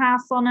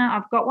podcasts on it.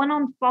 I've got one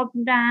on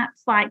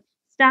FODMAPs, like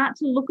start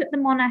to look at the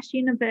Monash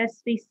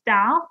University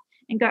stuff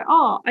and go,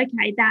 oh,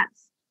 okay,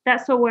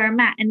 that's all where I'm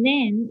at. And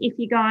then if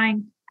you're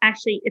going,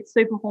 actually, it's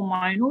super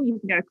hormonal, you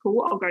can go,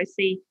 cool, I'll go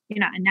see, a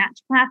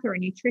naturopath or a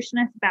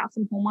nutritionist about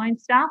some hormone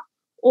stuff,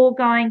 or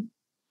going,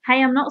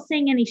 hey, I'm not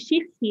seeing any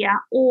shifts here,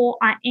 or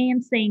I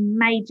am seeing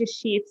major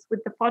shifts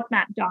with the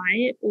FODMAP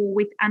diet or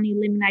with an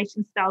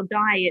elimination style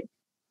diet,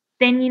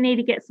 then you need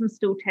to get some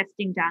stool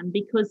testing done,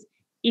 because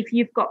if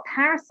you've got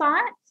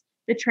parasites,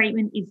 the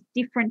treatment is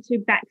different to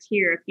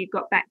bacteria. If you've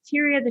got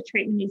bacteria, the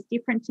treatment is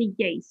different to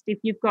yeast. If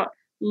you've got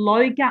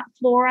low gut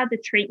flora,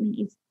 the treatment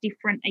is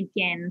different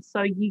again.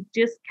 So you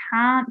just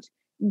can't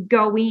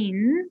go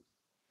in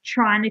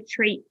trying to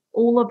treat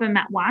all of them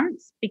at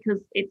once, because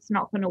it's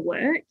not going to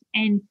work,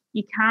 and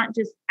you can't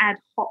just ad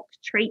hoc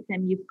treat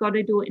them. You've got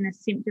to do it in a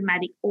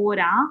symptomatic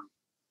order,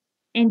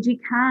 and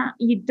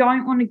you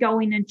don't want to go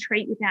in and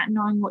treat without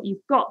knowing what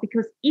you've got,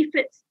 because if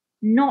it's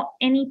not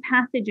any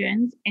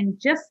pathogens and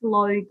just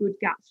low good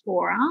gut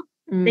flora,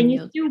 then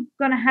you're still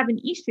going to have an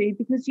issue,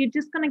 because you're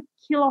just going to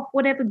kill off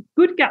whatever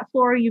good gut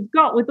flora you've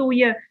got with all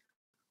your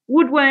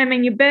woodworm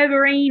and your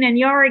berberine and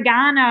your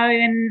oregano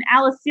and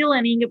alicillin,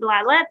 and you'll be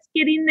like, let's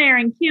get in there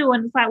and kill.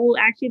 And it's like, well,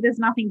 actually, there's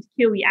nothing to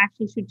kill. You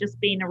actually should just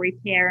be in a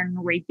repair and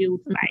a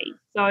rebuild phase.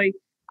 So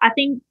I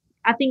think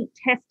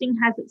testing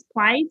has its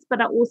place,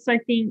 but I also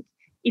think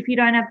if you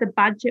don't have the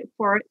budget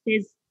for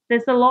it,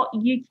 there's a lot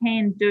you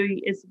can do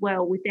as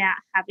well without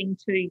having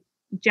to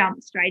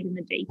jump straight in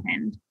the deep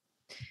end.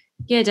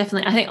 Yeah,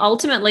 definitely. I think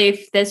ultimately,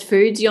 if there's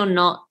foods you're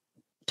not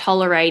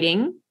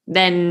tolerating,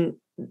 then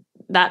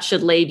that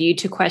should lead you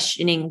to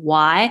questioning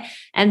why.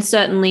 And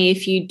certainly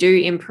if you do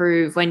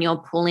improve when you're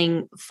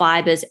pulling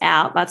fibers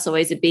out, that's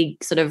always a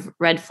big sort of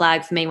red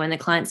flag for me, when the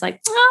client's like,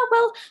 oh,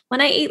 well,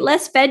 when I eat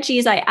less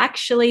veggies, I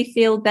actually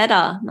feel better.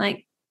 I'm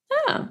like,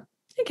 oh,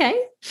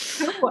 okay.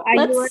 Oh, are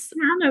you a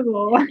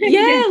carnivore?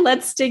 Yeah,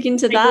 let's dig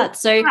into that.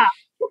 So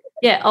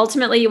yeah,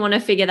 ultimately you want to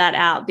figure that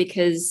out,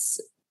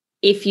 because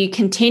if you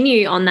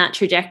continue on that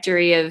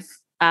trajectory of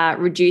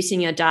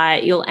reducing your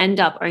diet, you'll end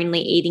up only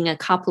eating a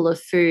couple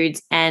of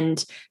foods,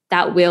 and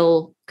that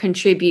will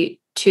contribute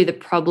to the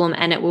problem,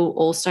 and it will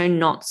also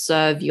not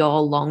serve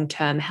your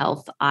long-term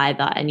health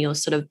either, and you'll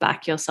sort of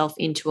back yourself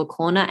into a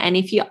corner. And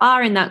if you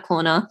are in that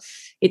corner,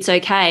 it's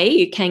okay,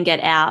 you can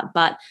get out,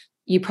 but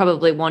you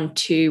probably want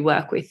to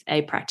work with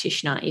a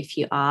practitioner if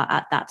you are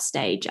at that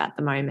stage at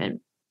the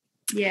moment.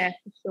 Yeah,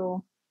 for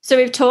sure. So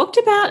we've talked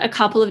about a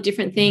couple of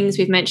different things.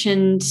 We've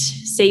mentioned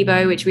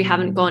SIBO, which we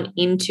haven't gone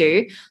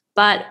into,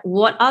 but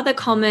what are the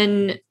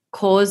common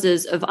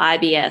causes of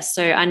IBS?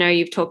 So I know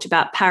you've talked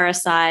about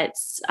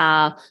parasites,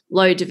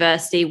 low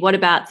diversity. What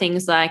about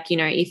things like,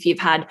 if you've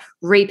had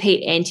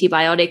repeat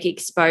antibiotic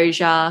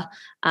exposure,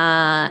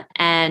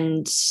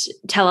 and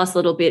tell us a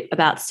little bit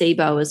about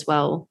SIBO as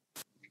well.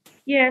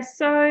 Yeah,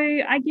 so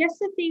I guess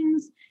the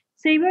things,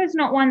 SIBO is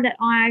not one that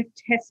I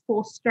test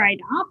for straight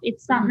up.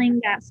 It's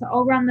something so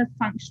I'll run the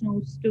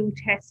functional stool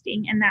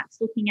testing, and that's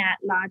looking at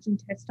large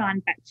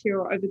intestine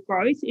bacterial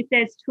overgrowth. If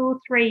there's 2 or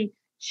 3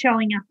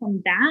 showing up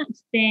on that,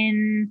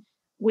 then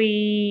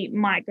we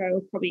might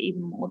go probably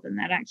even more than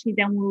that, actually.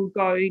 Then we'll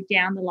go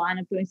down the line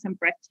of doing some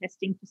breath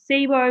testing for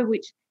SIBO,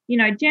 which,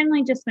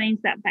 generally just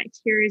means that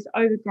bacteria is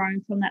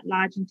overgrown from that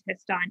large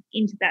intestine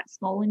into that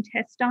small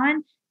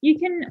intestine. You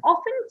can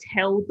often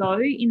tell,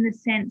 though, in the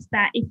sense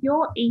that if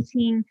you're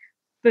eating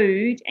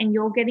food and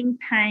you're getting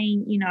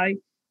pain,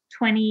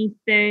 20,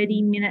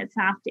 30 minutes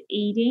after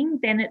eating,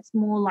 then it's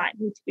more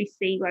likely to be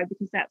SIBO,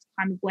 because that's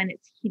kind of when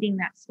it's hitting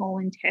that small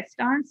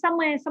intestine,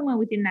 somewhere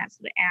within that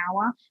sort of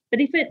hour.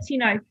 But if it's,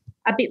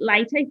 a bit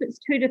later, if it's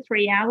 2 to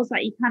 3 hours,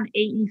 like you can't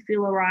eat and you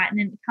feel all right, and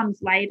then it comes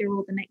later,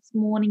 or the next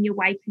morning you're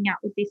waking up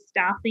with this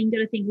stuff, then you've got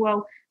to think,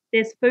 well,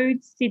 there's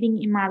food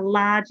sitting in my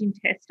large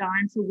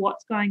intestine, so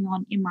what's going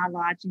on in my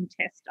large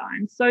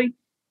intestine? So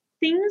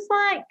things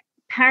like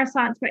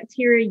parasites,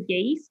 bacteria,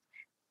 yeast,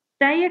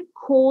 they are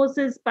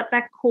causes, but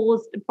they're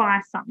caused by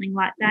something.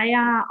 Like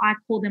I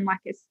call them like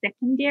a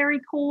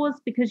secondary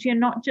cause, because you're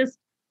not just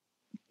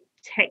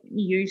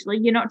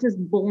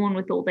born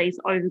with all these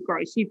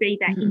overgrowths. You've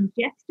either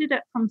ingested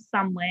it from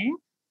somewhere,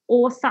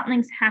 or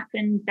something's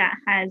happened that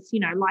has,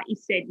 like you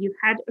said, you've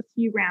had a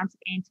few rounds of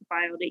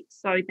antibiotics,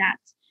 so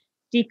that's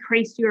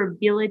decreased your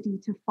ability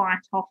to fight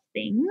off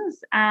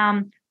things,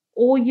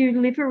 or you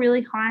live a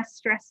really high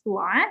stress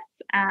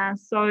life,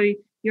 so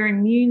your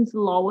immune's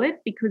lowered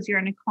because you're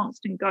in a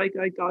constant go,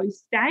 go, go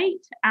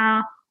state,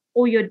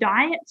 or your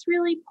diet's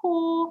really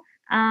poor,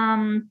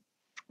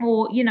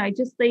 or,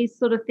 just these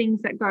sort of things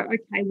that go,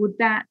 okay, well,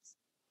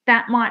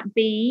 that might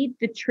be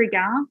the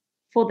trigger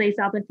for these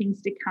other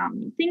things to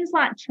come. Things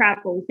like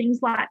travel, things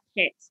like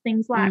pets,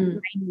 things like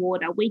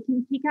rainwater. We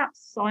can pick up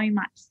so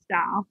much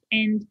stuff.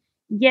 And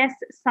yes,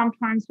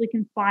 sometimes we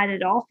can fight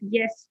it off.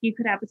 Yes, you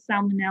could have a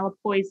salmonella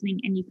poisoning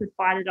and you could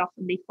fight it off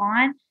and be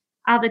fine.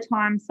 Other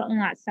times, something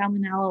like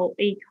salmonella or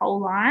E.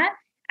 coli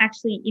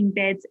actually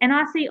embeds. And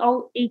I see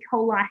E.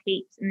 coli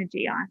heaps in the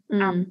GI.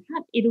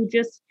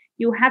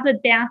 You'll have a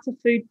bout of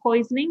food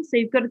poisoning. So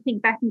you've got to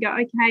think back and go,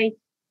 okay,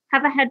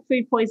 have I had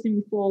food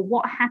poisoning before?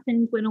 What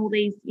happened when all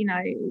these,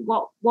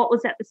 what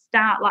was at the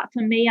start? Like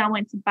for me, I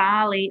went to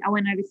Bali, I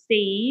went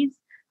overseas,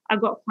 I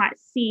got quite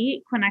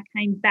sick. When I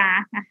came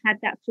back, I had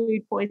that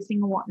food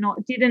poisoning or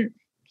whatnot. Didn't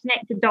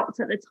connect the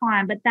dots at the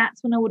time, but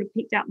that's when I would have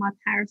picked up my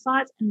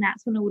parasites, and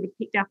that's when I would have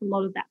picked up a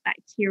lot of that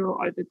bacterial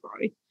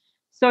overgrowth.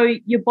 So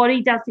your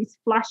body does this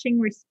flushing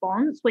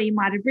response where you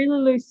might have really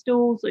loose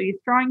stools or you're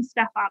throwing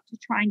stuff up to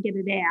try and get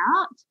it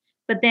out.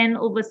 But then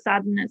all of a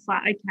sudden it's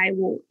like, okay,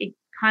 well, it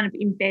kind of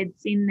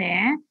embeds in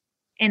there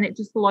and it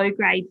just low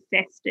grade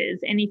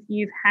festers. And if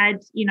you've had,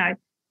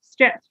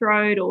 strep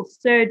throat or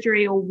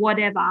surgery or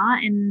whatever,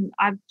 and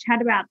I've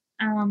chatted about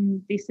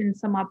this in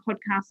some of my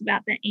podcasts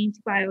about the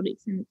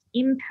antibiotics and its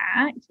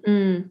impact,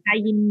 how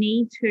you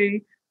need to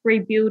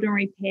rebuild and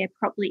repair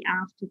properly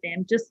after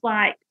them. Just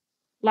like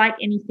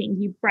anything,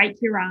 you break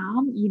your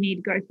arm, you need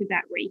to go through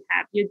that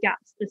rehab. Your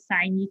gut's the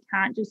same. You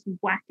can't just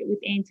whack it with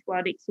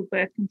antibiotics or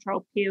birth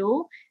control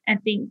pill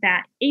and think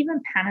that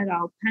even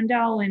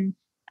Panadol and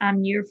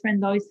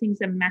Nurofen, those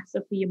things are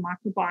massive for your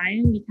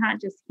microbiome. You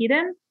can't just hit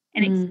them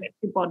and expect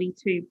your body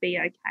to be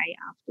okay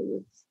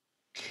afterwards.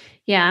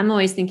 Yeah, I'm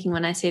always thinking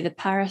when I see the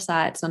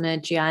parasites on a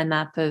GI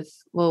map of,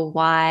 well,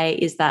 why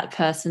is that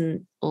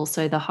person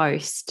also the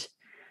host?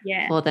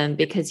 For them?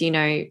 Because you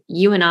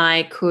and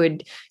I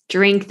could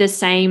drink the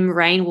same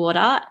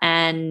rainwater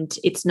and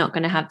it's not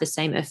going to have the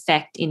same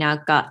effect in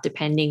our gut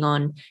depending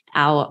on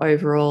our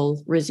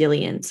overall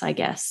resilience, I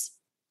guess.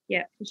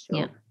 Yeah, for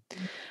sure. Yeah.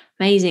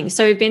 Amazing.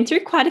 So we've been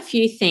through quite a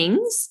few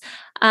things.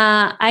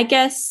 I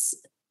guess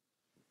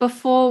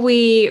before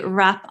we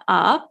wrap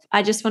up,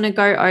 I just want to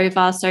go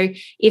over, so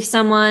if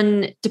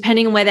someone,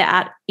 depending on where they're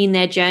at in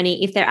their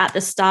journey, if they're at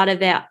the start of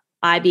their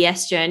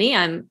IBS journey,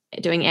 I'm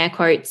doing air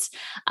quotes,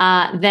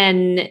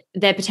 then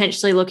they're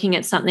potentially looking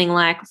at something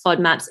like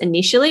FODMAPs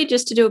initially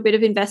just to do a bit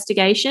of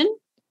investigation?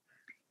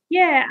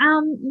 Yeah,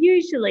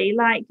 usually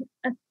like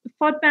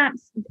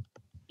FODMAPs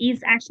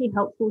is actually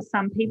helpful for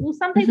some people.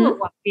 Some people it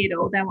won't be at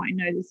all. They won't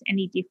notice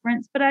any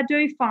difference. But I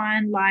do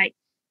find like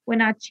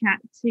when I chat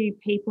to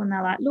people and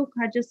they're like, look,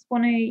 I just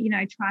want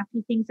to, try a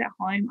few things at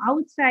home, I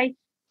would say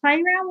play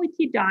around with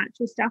your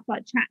dietary stuff,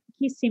 like track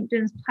your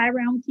symptoms, play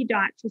around with your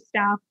dietary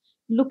stuff.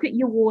 Look at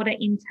your water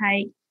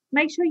intake.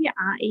 Make sure you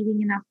are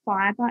eating enough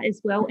fibre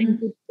as well, in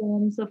good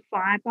forms of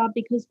fibre,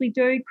 because we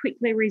do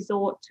quickly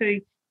resort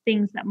to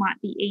things that might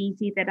be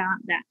easy that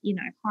aren't that,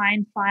 high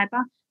in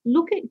fibre.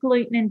 Look at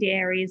gluten and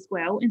dairy as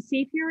well and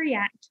see if you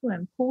react to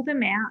them. Pull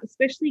them out,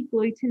 especially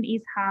gluten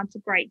is hard to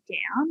break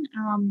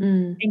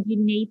down and you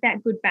need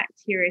that good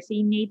bacteria. So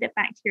you need that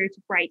bacteria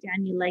to break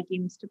down your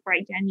legumes, to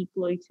break down your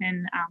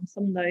gluten,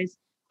 some of those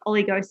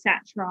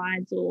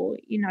oligosaccharides or,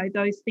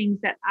 those things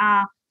that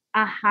are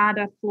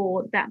harder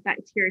for that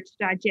bacteria to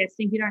digest.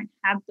 If you don't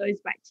have those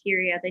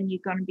bacteria, then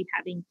you're going to be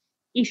having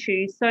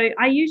issues. So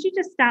I usually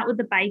just start with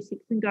the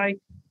basics and go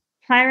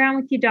play around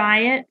with your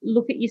diet,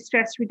 look at your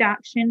stress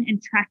reduction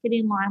and track it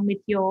in line with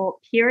your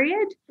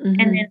period, and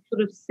then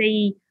sort of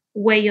see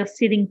where you're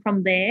sitting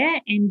from there,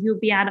 and you'll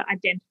be able to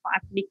identify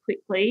pretty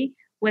quickly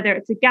whether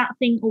it's a gut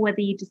thing or whether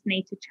you just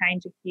need to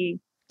change a few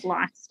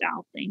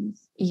lifestyle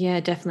things. Yeah,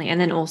 definitely. And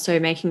then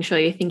also making sure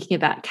you're thinking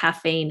about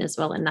caffeine as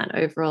well in that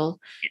overall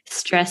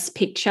stress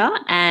picture.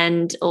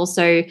 And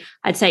also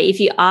I'd say if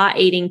you are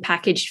eating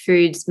packaged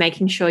foods,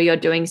 making sure you're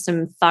doing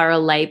some thorough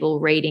label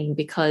reading,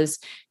 because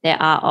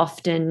there are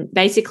often,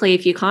 basically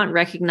if you can't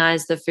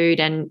recognize the food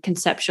and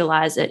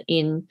conceptualize it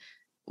in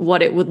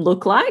what it would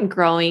look like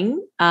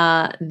growing,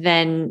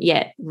 then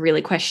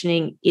really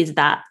questioning, is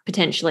that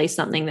potentially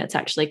something that's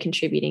actually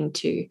contributing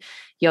to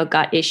your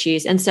gut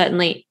issues? And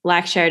certainly,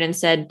 like Sheridan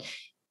said,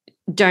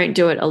 don't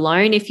do it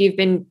alone. If you've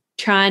been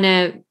trying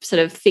to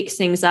sort of fix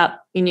things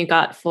up in your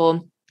gut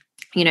for,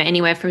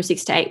 anywhere from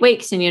 6 to 8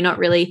 weeks and you're not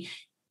really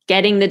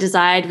getting the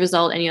desired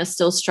result and you're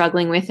still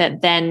struggling with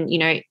it, then,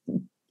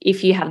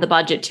 if you have the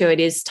budget to, it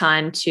is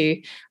time to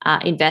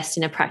invest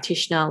in a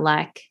practitioner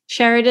like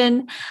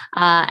Sheridan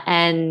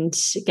and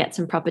get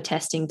some proper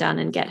testing done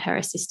and get her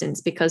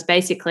assistance, because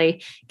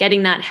basically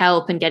getting that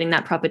help and getting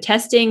that proper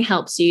testing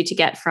helps you to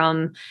get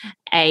from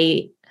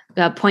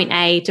point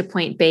A to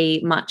point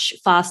B much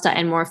faster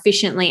and more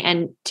efficiently.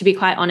 And to be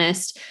quite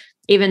honest,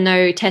 even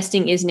though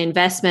testing is an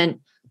investment,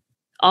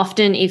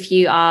 often if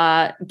you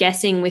are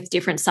guessing with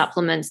different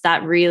supplements,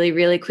 that really,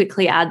 really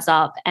quickly adds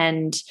up.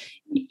 And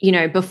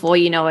before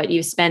you know it,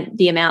 you've spent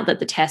the amount that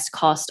the test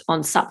cost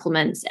on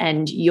supplements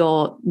and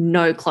you're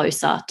no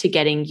closer to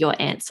getting your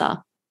answer.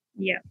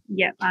 Yeah,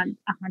 100%.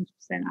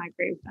 I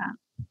agree with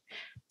that.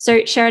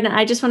 So Sheridan,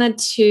 I just wanted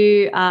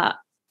to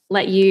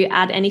let you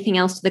add anything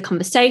else to the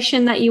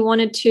conversation that you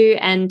wanted to,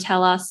 and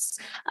tell us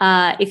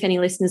if any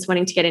listeners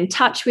wanting to get in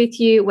touch with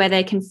you, where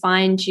they can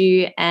find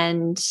you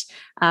and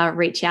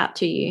reach out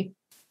to you.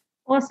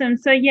 Awesome.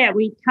 So, yeah,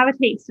 we covered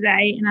heaps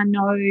today, and I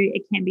know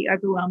it can be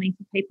overwhelming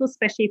for people,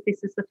 especially if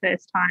this is the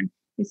first time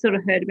you sort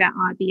of heard about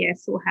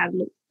IBS or have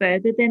looked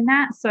further than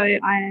that. So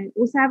I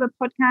also have a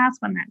podcast,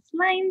 one that's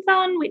Lane's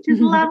on, which is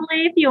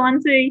lovely if you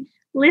want to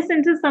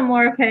listen to some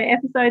more of her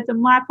episodes of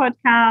my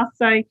podcast.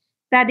 So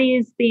that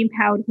is The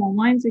Empowered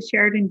Hormones with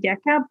Sheridan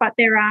Decker, but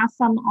there are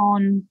some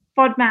on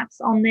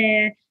FODMAPs on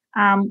there,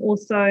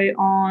 also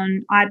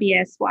on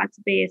IBS, why it's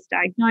a BS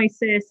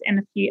diagnosis, and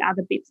a few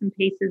other bits and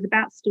pieces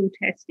about stool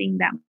testing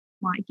that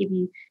might give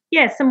you,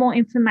 some more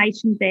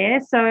information there.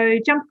 So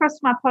jump across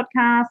to my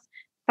podcast,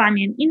 find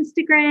me on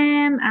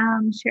Instagram,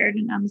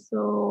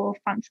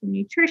 Sheridan_functional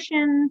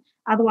nutrition.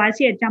 Otherwise,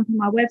 jump on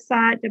my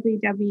website,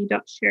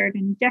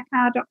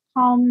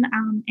 www.sheridandecker.com,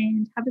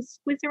 and have a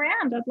squiz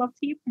around. I'd love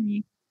to hear from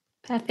you.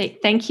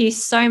 Perfect. Thank you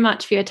so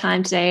much for your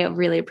time today. I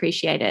really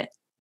appreciate it.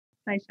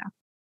 Pleasure.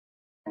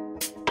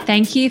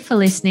 Thank you for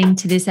listening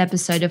to this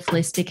episode of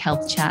Holistic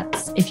Health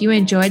Chats. If you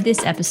enjoyed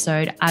this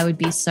episode, I would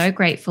be so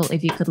grateful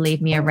if you could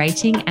leave me a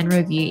rating and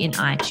review in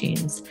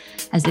iTunes,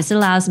 as this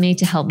allows me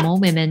to help more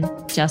women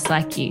just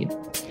like you.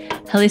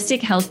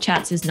 Holistic Health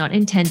Chats is not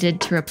intended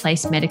to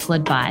replace medical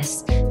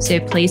advice, so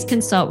please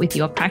consult with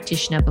your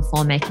practitioner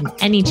before making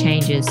any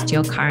changes to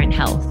your current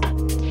health.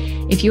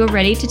 If you are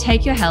ready to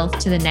take your health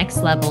to the next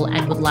level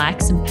and would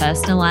like some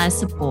personalized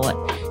support,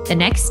 the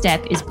next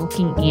step is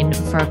booking in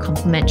for a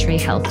complimentary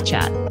health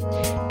chat.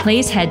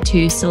 Please head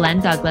to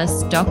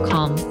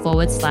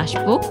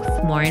selendouglas.com/book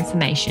for more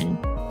information.